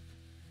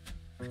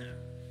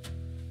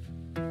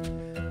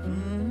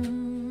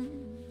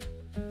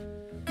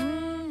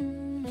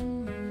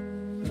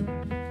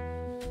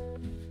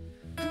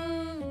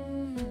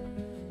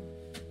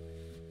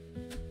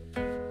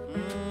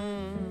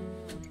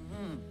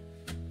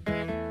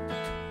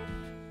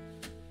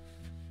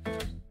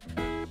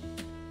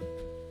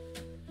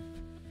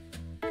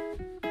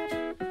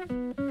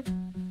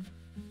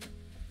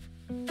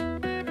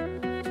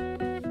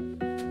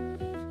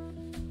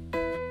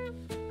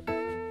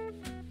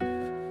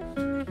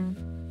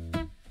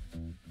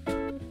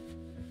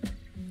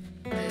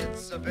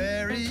 It's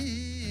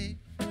buried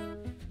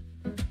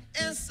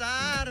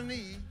inside of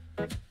me,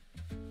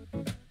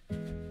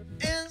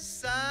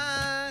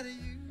 inside of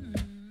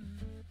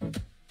you.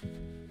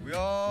 We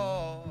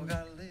all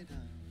gotta lay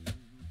down.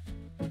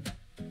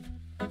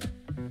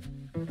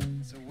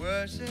 So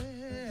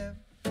worship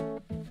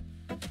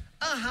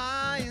a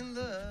high in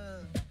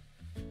love.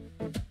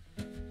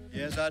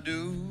 Yes, I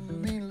do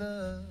mean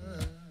love.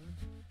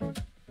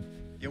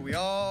 Yeah, we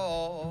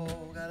all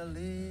gotta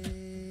lay.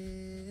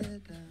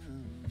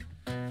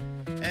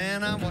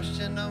 And I'm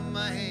washing up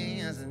my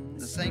hands in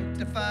the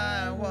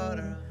sanctified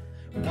water.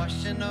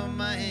 Washing up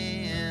my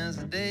hands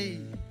today.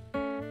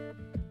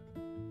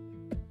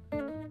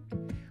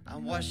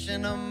 I'm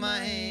washing up my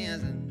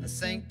hands in the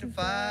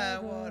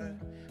sanctified water.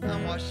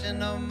 I'm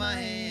washing up my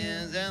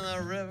hands in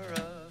the river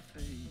of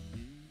faith.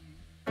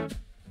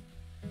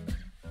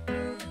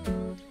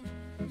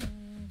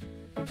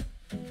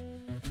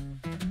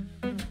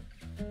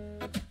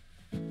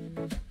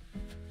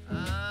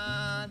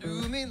 I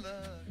do mean love.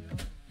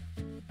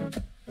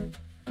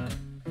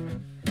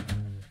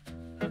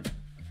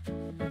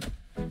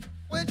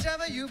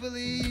 Whichever you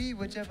believe,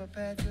 whichever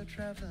path you're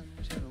traveling,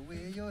 whichever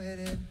way you're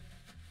headed,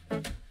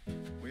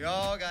 we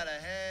all gotta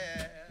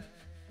have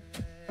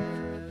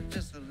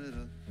just a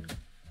little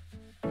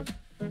bit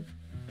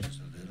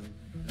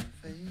of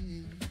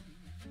faith.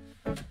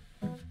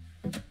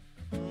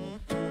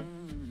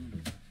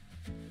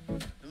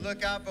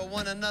 Look out for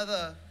one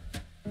another.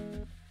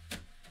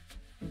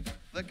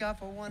 Look out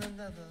for one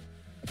another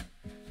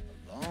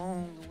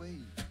along the way.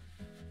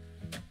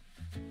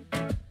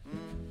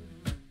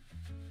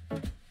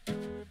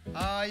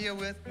 Are you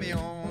with me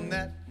on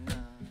that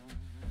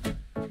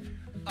now?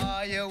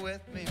 Are you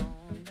with me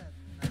on that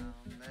now,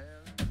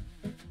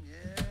 Marilyn?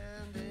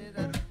 Yeah,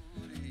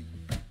 dee-da-doo-dee.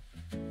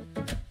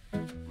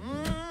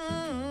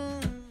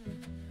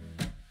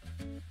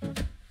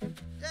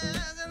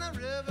 Yes, in the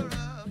river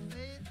of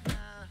faith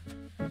now.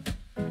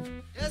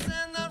 Yes,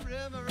 in the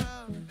river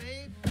of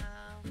faith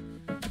now.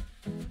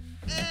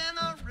 In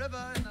the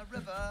river, in the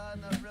river,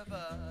 in the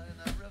river, in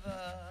the river,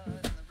 in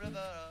the river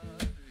of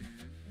faith.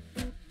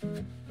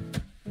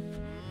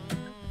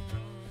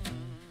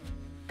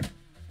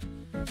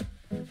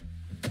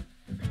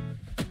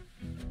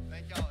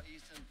 Thank y'all,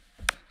 Easton.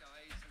 Thank y'all,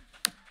 Easton.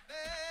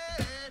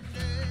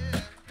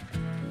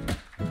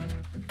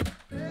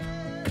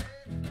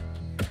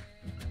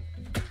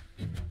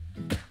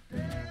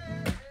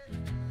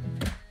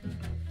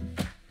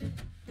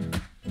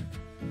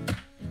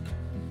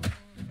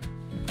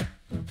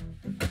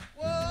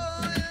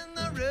 Whoa, in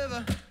the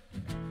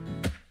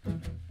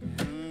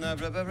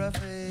river of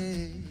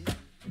faith,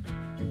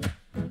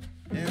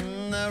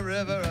 in the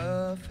river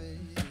of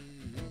faith,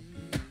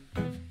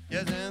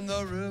 yes, in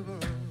the river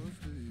of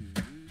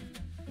faith,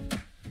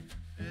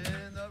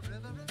 in the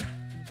river of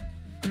faith,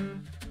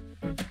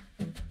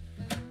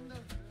 in the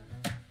river.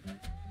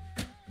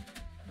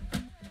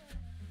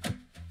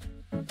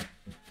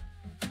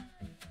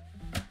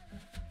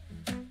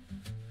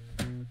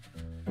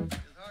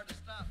 It's hard to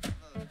stop,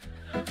 brother.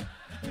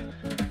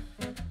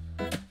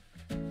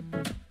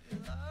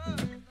 It's hard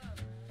to stop.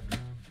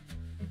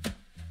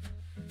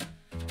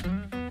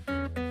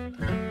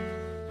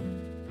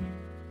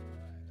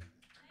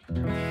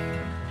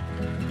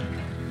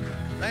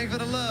 Thanks for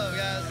the love,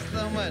 guys,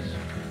 so much.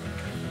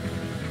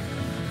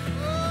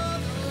 All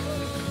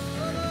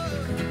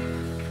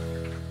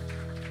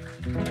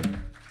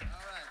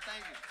right,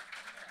 thank you.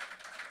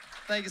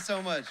 Thank you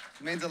so much.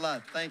 It means a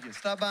lot. Thank you.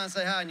 Stop by and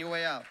say hi on your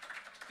way out.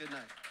 Good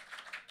night.